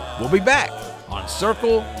 We'll be back on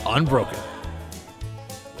Circle Unbroken.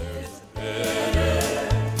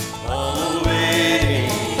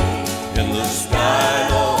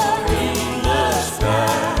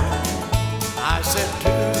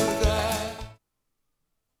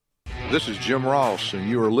 This is Jim Ross, and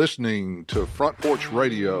you are listening to Front Porch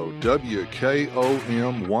Radio,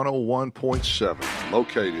 WKOM 101.7,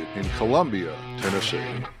 located in Columbia, Tennessee.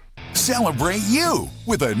 Celebrate you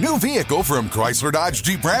with a new vehicle from Chrysler Dodge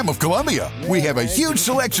Jeep Ram of Columbia. We have a huge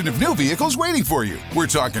selection of new vehicles waiting for you. We're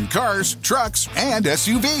talking cars, trucks, and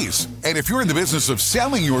SUVs. And if you're in the business of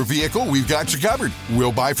selling your vehicle, we've got you covered.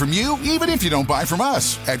 We'll buy from you even if you don't buy from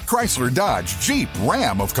us. At Chrysler Dodge Jeep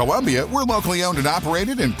Ram of Columbia, we're locally owned and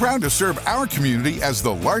operated and proud to serve our community as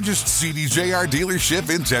the largest CDJR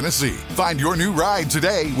dealership in Tennessee. Find your new ride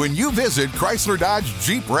today when you visit Chrysler Dodge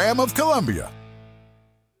Jeep Ram of Columbia.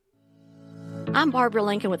 I'm Barbara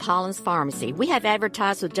Lincoln with Holland's Pharmacy. We have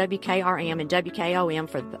advertised with WKRM and WKOM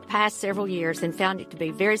for the past several years and found it to be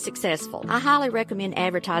very successful. I highly recommend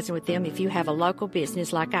advertising with them if you have a local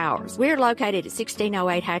business like ours. We're located at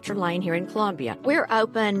 1608 Hatcher Lane here in Columbia. We're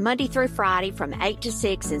open Monday through Friday from 8 to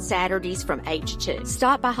 6 and Saturdays from 8 to 2.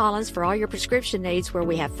 Stop by Holland's for all your prescription needs where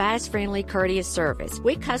we have fast, friendly, courteous service.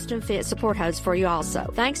 We custom fit support hose for you also.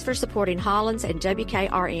 Thanks for supporting Holland's and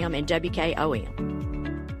WKRM and WKOM.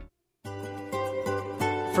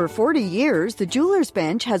 For 40 years, the Jeweler's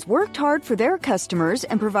Bench has worked hard for their customers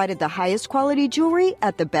and provided the highest quality jewelry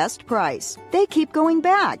at the best price. They keep going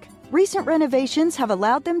back. Recent renovations have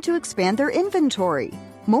allowed them to expand their inventory.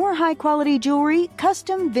 More high-quality jewelry,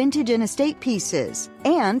 custom vintage and estate pieces,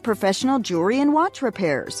 and professional jewelry and watch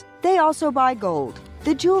repairs. They also buy gold.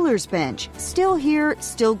 The Jeweler's Bench, still here,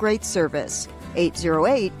 still great service.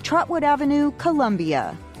 808 Trotwood Avenue,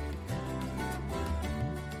 Columbia.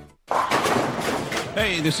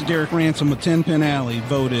 Hey, this is Derek Ransom with 10 Pin Alley,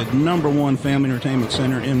 voted #1 family entertainment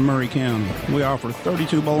center in Murray County. We offer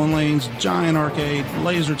 32 bowling lanes, giant arcade,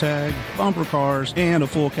 laser tag, bumper cars, and a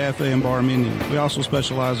full cafe and bar menu. We also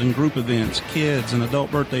specialize in group events, kids and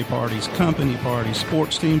adult birthday parties, company parties,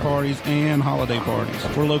 sports team parties, and holiday parties.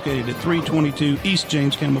 We're located at 322 East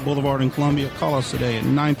James Campbell Boulevard in Columbia. Call us today at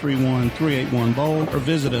 931-381-BOWL or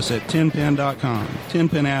visit us at 10pin.com. 10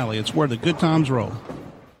 Pin Alley, it's where the good times roll.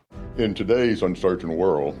 In today's uncertain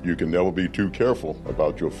world, you can never be too careful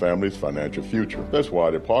about your family's financial future. That's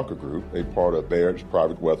why the Parker Group, a part of Baird's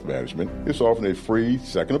Private Wealth Management, is offering a free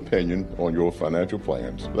second opinion on your financial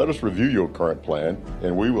plans. Let us review your current plan,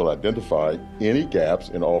 and we will identify any gaps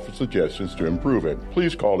and offer suggestions to improve it.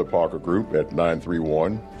 Please call the Parker Group at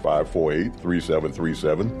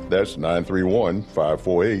 931-548-3737. That's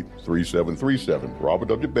 931-548-3737. Robert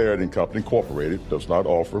W. Baird & Company Incorporated does not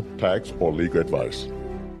offer tax or legal advice.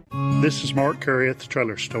 This is Mark Curry at the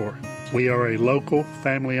Trailer Store. We are a local,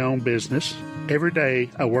 family-owned business. Every day,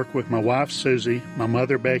 I work with my wife, Susie, my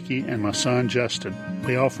mother, Becky, and my son, Justin.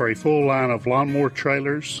 We offer a full line of lawnmower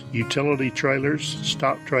trailers, utility trailers,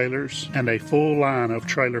 stock trailers, and a full line of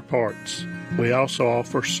trailer parts. We also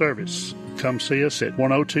offer service. Come see us at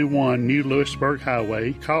 1021 New Lewisburg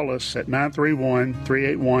Highway. Call us at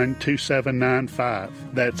 931-381-2795.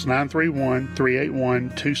 That's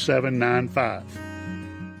 931-381-2795.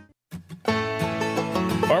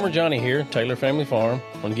 Farmer Johnny here, Taylor Family Farm.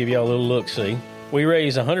 I want to give y'all a little look-see. We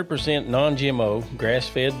raise 100% non-GMO,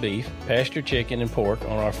 grass-fed beef, pasture chicken, and pork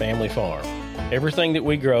on our family farm. Everything that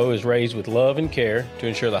we grow is raised with love and care to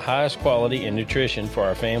ensure the highest quality and nutrition for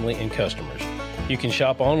our family and customers. You can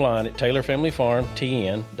shop online at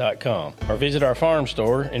TaylorFamilyFarmTN.com or visit our farm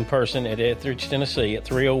store in person at Etheridge, Tennessee at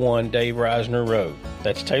 301 Dave Reisner Road.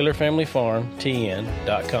 That's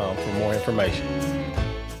TaylorFamilyFarmTN.com for more information.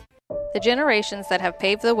 The generations that have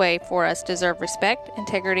paved the way for us deserve respect,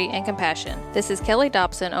 integrity, and compassion. This is Kelly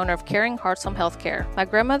Dobson, owner of Caring Hearts Home Healthcare. My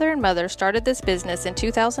grandmother and mother started this business in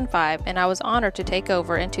 2005, and I was honored to take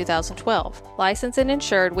over in 2012. Licensed and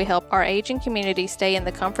insured, we help our aging community stay in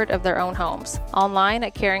the comfort of their own homes. Online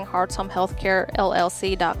at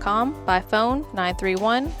CaringHeartsHomeHealthcareLLC.com, by phone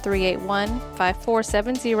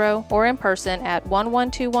 931-381-5470, or in person at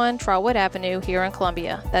 1121 Trotwood Avenue here in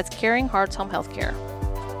Columbia. That's Caring Hearts Home Healthcare.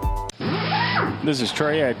 This is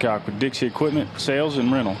Trey Adcock with Dixie Equipment Sales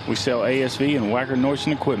and Rental. We sell ASV and Wacker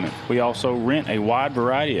Neuson equipment. We also rent a wide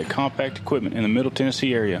variety of compact equipment in the Middle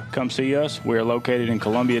Tennessee area. Come see us. We are located in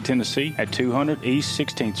Columbia, Tennessee at 200 East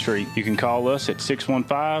 16th Street. You can call us at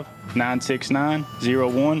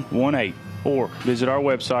 615-969-0118 or visit our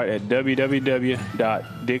website at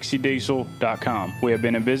www.dixiediesel.com. We have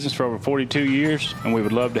been in business for over 42 years, and we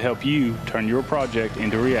would love to help you turn your project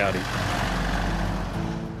into reality.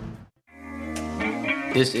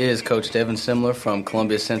 This is Coach Devin Simler from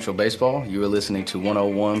Columbia Central Baseball. You are listening to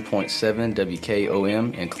 101.7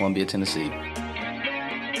 WKOM in Columbia, Tennessee.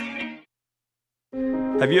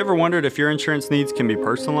 Have you ever wondered if your insurance needs can be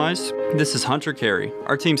personalized? This is Hunter Carey.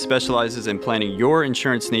 Our team specializes in planning your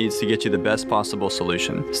insurance needs to get you the best possible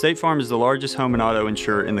solution. State Farm is the largest home and auto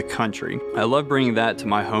insurer in the country. I love bringing that to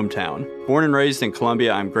my hometown. Born and raised in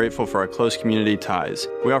Columbia, I'm grateful for our close community ties.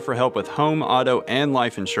 We offer help with home, auto, and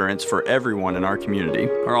life insurance for everyone in our community.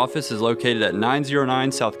 Our office is located at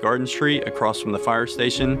 909 South Garden Street, across from the fire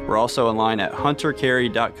station. We're also online at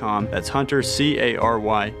huntercarey.com. That's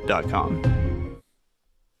huntercary.com.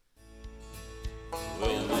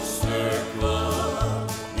 Will the circle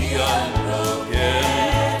be unbroken?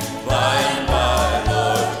 By and by,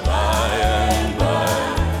 Lord, by and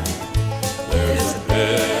by. There's a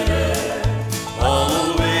better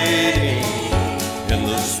home awaiting in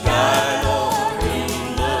the sky, Lord,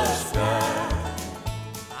 in the sky.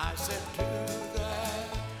 I said to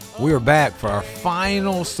that. We are back for our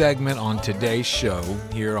final segment on today's show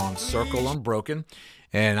here on Circle Unbroken.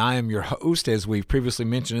 And I am your host, as we've previously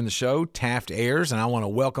mentioned in the show, Taft Ayers, and I want to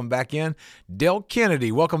welcome back in Del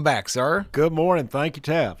Kennedy. Welcome back, sir. Good morning. Thank you,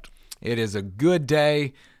 Taft. It is a good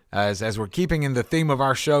day, as we're keeping in the theme of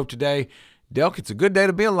our show today. Delk, it's a good day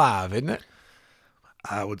to be alive, isn't it?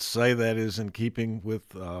 I would say that is in keeping with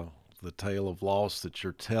the tale of loss that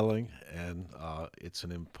you're telling, and it's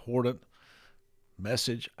an important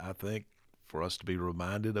message, I think, for us to be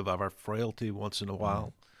reminded of our frailty once in a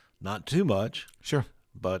while. Not too much. Sure.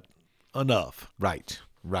 But enough. Right.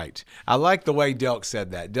 I like the way Delk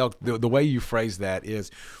said that. Delk, the way you phrase that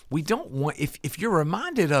is, we don't want, if you're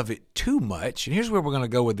reminded of it too much, and here's where we're going to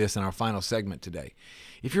go with this in our final segment today.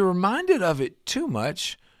 If you're reminded of it too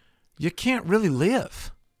much, you can't really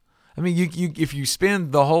live. I mean, you if you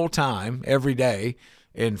spend the whole time every day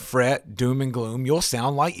in fret, doom, and gloom, you'll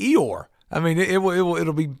sound like Eeyore. I mean,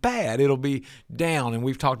 it'll be bad. It'll be down, and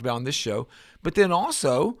we've talked about on this show. But then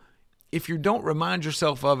also, if you don't remind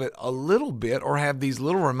yourself of it a little bit or have these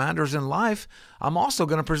little reminders in life, I'm also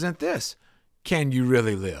going to present this. Can you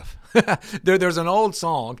really live? There's an old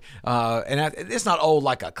song, and it's not old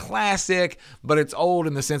like a classic, but it's old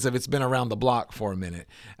in the sense of it's been around the block for a minute.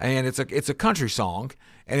 And it's a country song,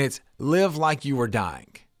 and it's Live Like You Were Dying.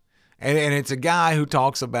 And it's a guy who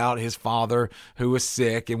talks about his father who was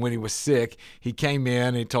sick, and when he was sick, he came in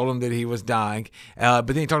and he told him that he was dying. But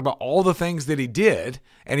then he talked about all the things that he did,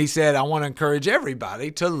 and he said, I want to encourage everybody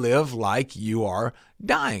to live like you are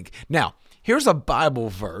dying. Now, here's a Bible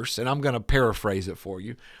verse, and I'm going to paraphrase it for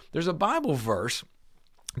you. There's a Bible verse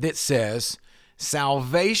that says,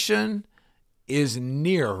 salvation is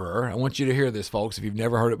nearer. I want you to hear this, folks, if you've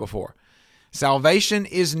never heard it before. Salvation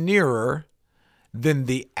is nearer than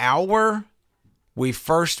the hour we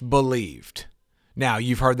first believed. Now,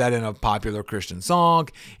 you've heard that in a popular Christian song.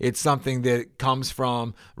 It's something that comes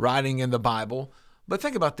from writing in the Bible. But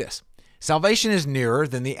think about this. Salvation is nearer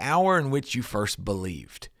than the hour in which you first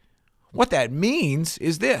believed. What that means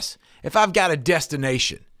is this. If I've got a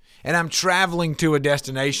destination and I'm traveling to a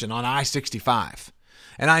destination on I-65,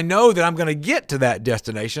 and I know that I'm going to get to that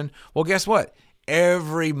destination, well, guess what?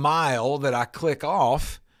 Every mile that I click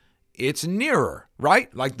off, it's nearer,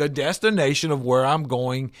 right? Like the destination of where I'm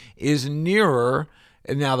going is nearer.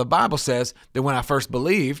 And now the Bible says that when I first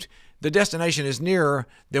believed, the destination is nearer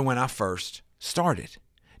than when I first started.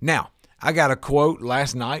 Now, I got a quote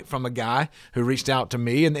last night from a guy who reached out to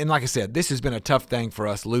me. And like I said, this has been a tough thing for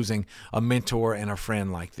us, losing a mentor and a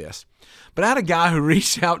friend like this. But I had a guy who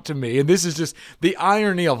reached out to me, and this is just the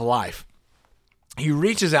irony of life. He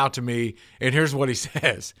reaches out to me, and here's what he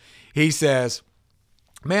says. He says,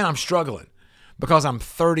 man, I'm struggling because I'm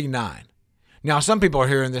 39. Now, some people are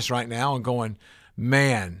hearing this right now and going,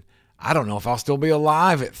 man, I don't know if I'll still be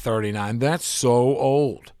alive at 39. That's so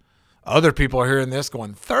old. Other people are hearing this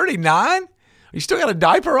going, 39? You still got a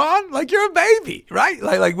diaper on? Like you're a baby, right?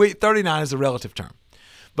 Like 39 is a relative term.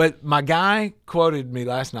 But my guy quoted me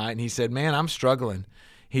last night, and he said, man, I'm struggling.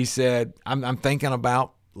 He said, I'm thinking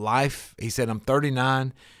about life. He said, I'm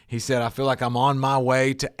 39. He said, I feel like I'm on my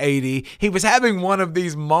way to 80. He was having one of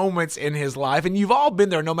these moments in his life, and you've all been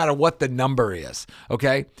there no matter what the number is,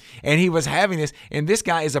 okay? And he was having this, and this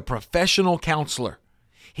guy is a professional counselor.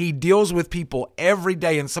 He deals with people every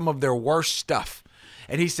day in some of their worst stuff.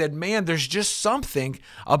 And he said, man, there's just something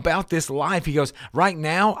about this life. He goes, right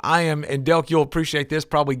now I am, and Delk, you'll appreciate this,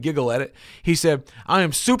 probably giggle at it. He said, I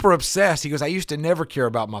am super obsessed. He goes, I used to never care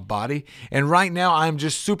about my body. And right now I am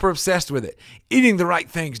just super obsessed with it. Eating the right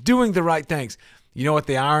things, doing the right things. You know what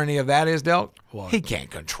the irony of that is, Delk? What? He can't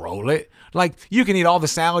control it. Like you can eat all the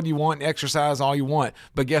salad you want and exercise all you want.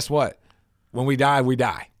 But guess what? When we die, we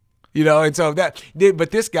die. You know, and so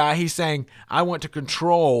but this guy, he's saying, I want to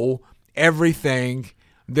control everything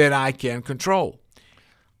that I can control.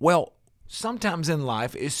 Well, sometimes in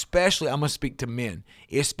life, especially, I'm going to speak to men,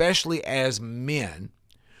 especially as men,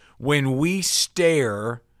 when we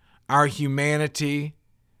stare our humanity,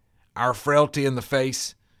 our frailty in the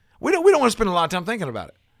face, we don't want to spend a lot of time thinking about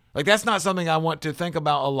it. Like, that's not something I want to think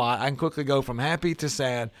about a lot. I can quickly go from happy to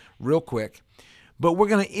sad real quick. But we're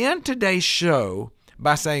going to end today's show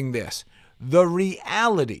by saying this. The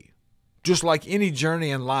reality, just like any journey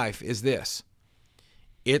in life, is this.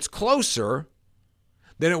 It's closer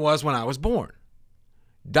than it was when I was born. ...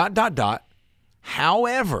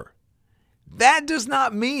 However, that does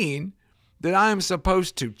not mean that I am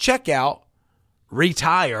supposed to check out,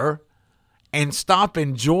 retire, and stop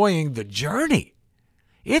enjoying the journey.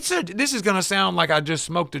 This is going to sound like I just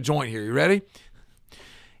smoked a joint here. You ready?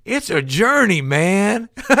 It's a journey, man.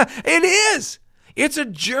 It is. It's a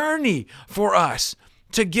journey for us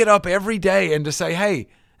to get up every day and to say, hey,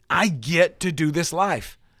 I get to do this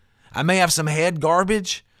life. I may have some head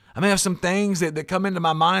garbage. I may have some things that come into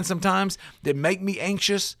my mind sometimes that make me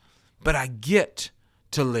anxious, but I get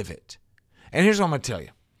to live it. And here's what I'm going to tell you.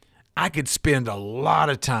 I could spend a lot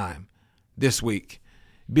of time this week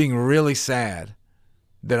being really sad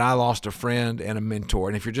that I lost a friend and a mentor.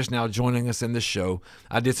 And if you're just now joining us in this show,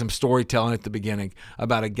 I did some storytelling at the beginning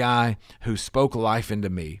about a guy who spoke life into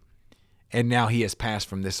me, and now he has passed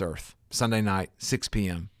from this earth. Sunday night, 6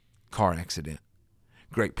 p.m., car accident.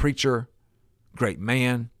 Great preacher, great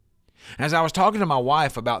man. As I was talking to my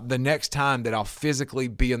wife about the next time that I'll physically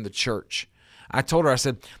be in the church, I told her, I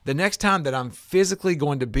said, the next time that I'm physically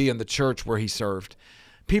going to be in the church where he served,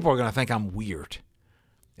 people are going to think I'm weird.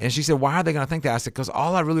 And she said, why are they going to think that? I said, because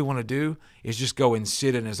all I really want to do is just go and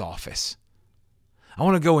sit in his office. I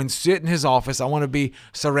want to go and sit in his office. I want to be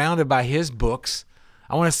surrounded by his books.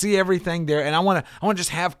 I want to see everything there. And I want to just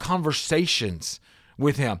have conversations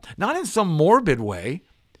with him. Not in some morbid way,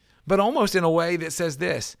 but almost in a way that says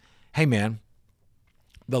this. Hey, man,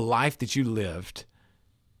 the life that you lived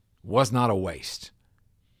was not a waste.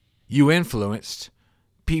 You influenced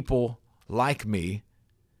people like me,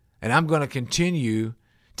 and I'm going to continue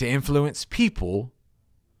to influence people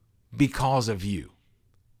because of you.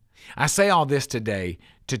 I say all this today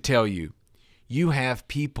to tell you, you have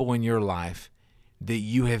people in your life that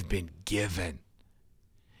you have been given.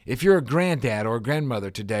 If you're a granddad or a grandmother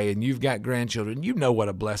today and you've got grandchildren, you know what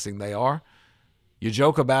a blessing they are. You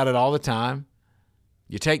joke about it all the time.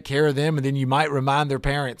 You take care of them, and then you might remind their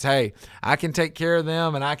parents, hey, I can take care of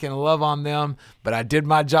them and I can love on them, but I did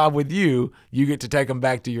my job with you. You get to take them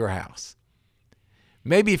back to your house.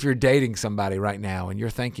 Maybe if you're dating somebody right now and you're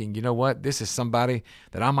thinking, you know what, this is somebody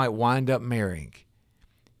that I might wind up marrying.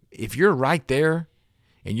 If you're right there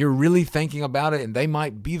and you're really thinking about it and they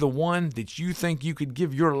might be the one that you think you could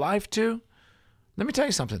give your life to, let me tell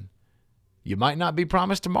you something. You might not be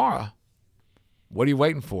promised tomorrow. What are you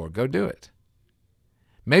waiting for? Go do it.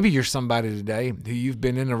 Maybe you're somebody today who you've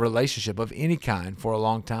been in a relationship of any kind for a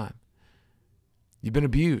long time. You've been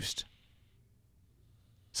abused.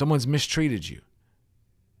 Someone's mistreated you.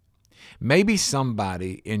 Maybe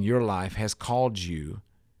somebody in your life has called you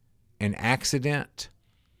an accident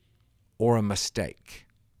or a mistake.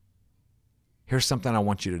 Here's something I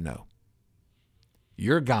want you to know.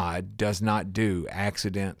 Your God does not do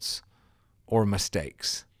accidents or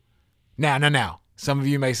mistakes. Now. Some of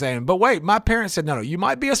you may say, but wait, my parents said, no, you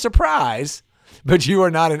might be a surprise, but you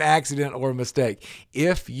are not an accident or a mistake.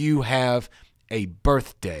 If you have a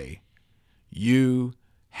birthday, you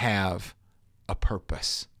have a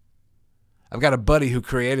purpose. I've got a buddy who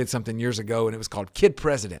created something years ago, and it was called Kid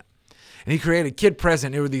President. And he created Kid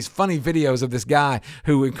President. There were these funny videos of this guy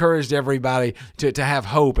who encouraged everybody to have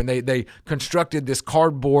hope. And they constructed this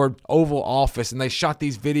cardboard oval office, and they shot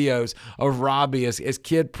these videos of Robbie as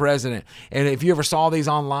Kid President. And if you ever saw these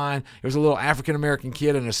online, there was a little African-American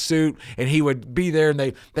kid in a suit, and he would be there. And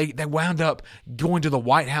they wound up going to the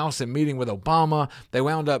White House and meeting with Obama. They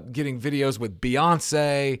wound up getting videos with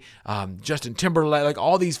Beyonce, Justin Timberlake, like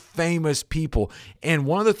all these famous people. And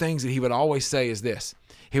one of the things that he would always say is this.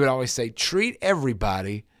 He would always say, treat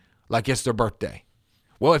everybody like it's their birthday.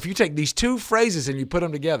 Well, if you take these two phrases and you put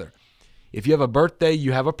them together, if you have a birthday,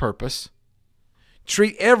 you have a purpose.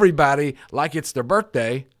 Treat everybody like it's their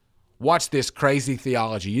birthday. Watch this crazy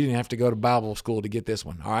theology. You didn't have to go to Bible school to get this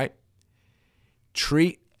one, all right?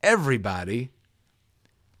 Treat everybody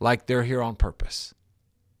like they're here on purpose.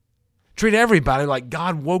 Treat everybody like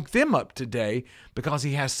God woke them up today because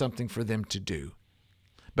he has something for them to do.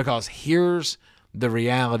 Because here's the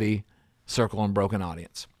reality, Circle Unbroken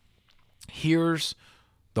audience. Here's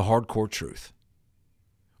the hardcore truth.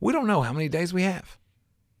 We don't know how many days we have.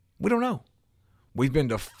 We don't know. We've been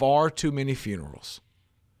to far too many funerals,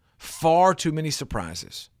 far too many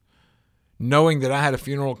surprises. Knowing that I had a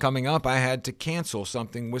funeral coming up, I had to cancel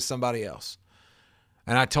something with somebody else.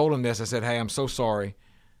 And I told him this. I said, hey, I'm so sorry.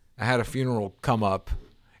 I had a funeral come up.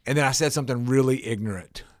 And then I said something really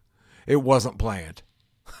ignorant. It wasn't planned.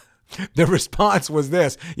 The response was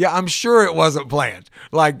this. Yeah, I'm sure it wasn't planned.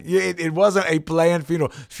 Like, it wasn't a planned funeral.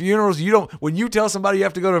 Funerals, when you tell somebody you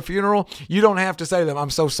have to go to a funeral, you don't have to say to them, I'm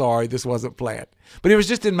so sorry, this wasn't planned. But it was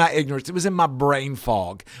just in my ignorance. It was in my brain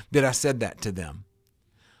fog that I said that to them.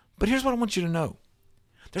 But here's what I want you to know.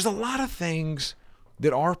 There's a lot of things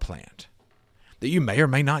that are planned that you may or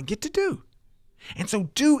may not get to do. And so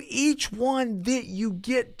do each one that you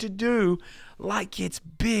get to do like it's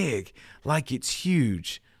big, like it's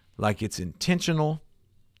huge, like it's intentional.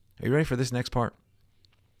 Are you ready for this next part?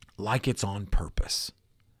 Like it's on purpose.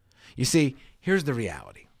 You see, here's the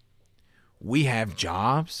reality. We have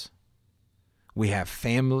jobs. We have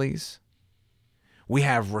families. We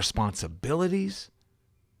have responsibilities.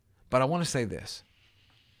 But I want to say this.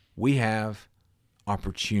 We have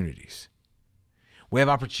opportunities. We have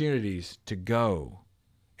opportunities to go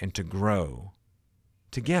and to grow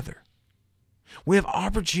together. We have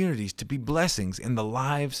opportunities to be blessings in the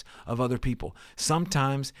lives of other people.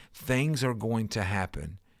 Sometimes things are going to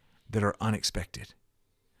happen that are unexpected.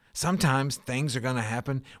 Sometimes things are going to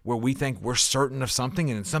happen where we think we're certain of something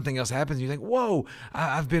and then something else happens and you think, whoa,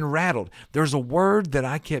 I've been rattled. There's a word that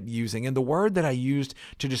I kept using, and the word that I used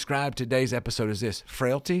to describe today's episode is this: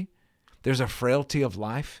 frailty. There's a frailty of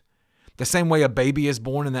life. The same way a baby is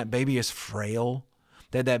born and that baby is frail,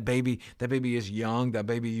 that baby is young, that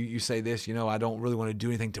baby, you say this, I don't really want to do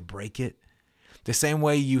anything to break it. The same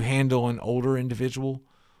way you handle an older individual,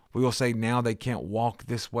 we will say now they can't walk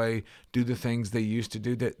this way, do the things they used to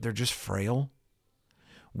do, that they're just frail.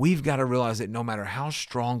 We've got to realize that no matter how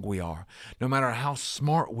strong we are, no matter how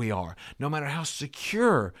smart we are, no matter how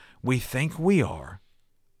secure we think we are,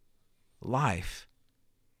 life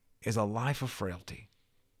is a life of frailty.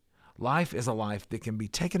 Life is a life that can be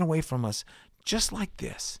taken away from us just like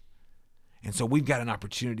this. And so we've got an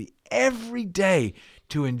opportunity every day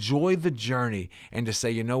to enjoy the journey and to say,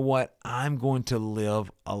 you know what? I'm going to live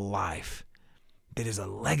a life that is a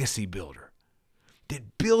legacy builder,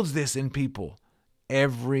 that builds this in people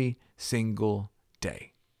every single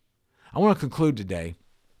day. I want to conclude today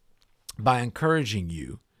by encouraging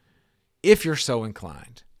you, if you're so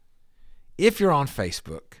inclined, if you're on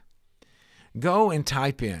Facebook, go and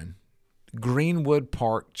type in Greenwood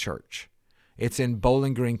Park Church. It's in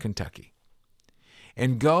Bowling Green, Kentucky.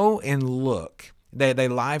 And go and look. They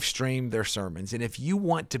live stream their sermons. And if you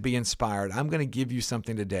want to be inspired, I'm going to give you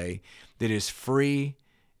something today that is free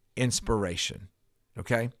inspiration.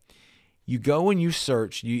 Okay? You go and you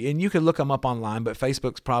search, and you can look them up online, but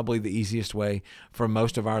Facebook's probably the easiest way for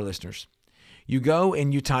most of our listeners. You go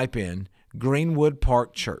and you type in Greenwood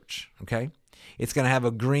Park Church. Okay? It's going to have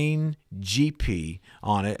a green GP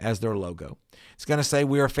on it as their logo. It's going to say,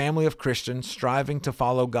 we are a family of Christians striving to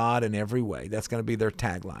follow God in every way. That's going to be their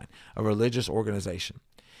tagline, a religious organization.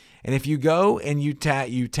 And if you go and you tap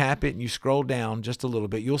it and you scroll down just a little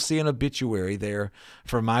bit, you'll see an obituary there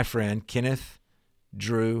for my friend Kenneth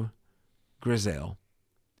Drew Grizel.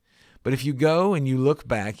 But if you go and you look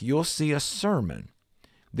back, you'll see a sermon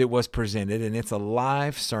that was presented, and it's a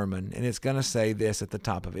live sermon, and it's going to say this at the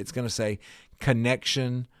top of it. It's going to say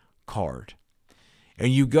connection card.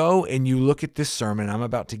 And you go and you look at this sermon. I'm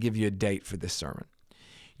about to give you a date for this sermon.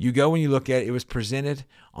 You go and you look at it. It was presented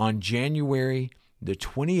on January the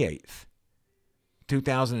 28th,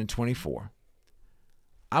 2024.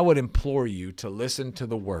 I would implore you to listen to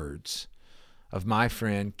the words of my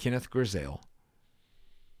friend Kenneth Grizel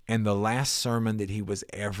and the last sermon that he was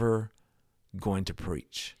ever going to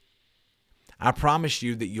preach. I promise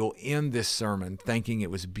you that you'll end this sermon thinking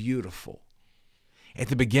it was beautiful. At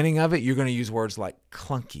the beginning of it, you're going to use words like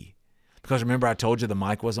clunky. Because remember, I told you the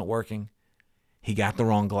mic wasn't working. He got the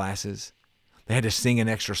wrong glasses. They had to sing an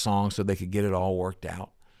extra song so they could get it all worked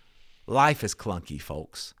out. Life is clunky,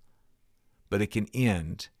 folks. But it can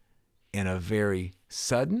end in a very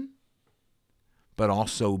sudden, but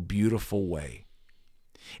also beautiful way.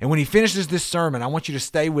 And when he finishes this sermon, I want you to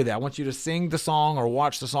stay with it. I want you to sing the song or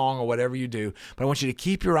watch the song or whatever you do. But I want you to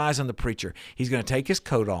keep your eyes on the preacher. He's going to take his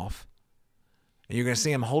coat off. And you're going to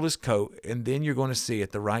see him hold his coat. And then you're going to see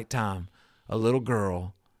at the right time a little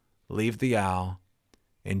girl leave the aisle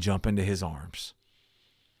and jump into his arms.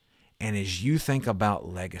 And as you think about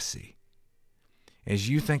legacy, as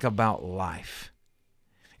you think about life,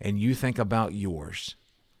 and you think about yours,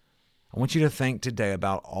 I want you to think today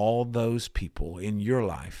about all those people in your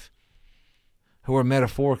life who are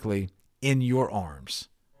metaphorically in your arms,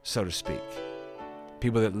 so to speak.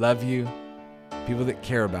 People that love you, people that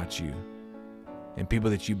care about you, and people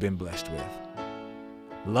that you've been blessed with.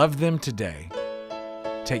 Love them today.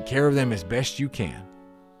 Take care of them as best you can.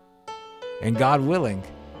 And God willing,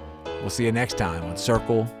 we'll see you next time on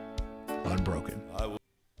Circle Unbroken. I was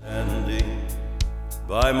standing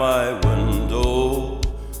by my window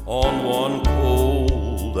on one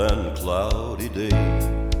cold and cloudy day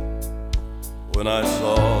when I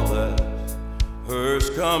saw that hearse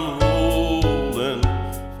come rolling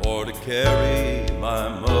for to carry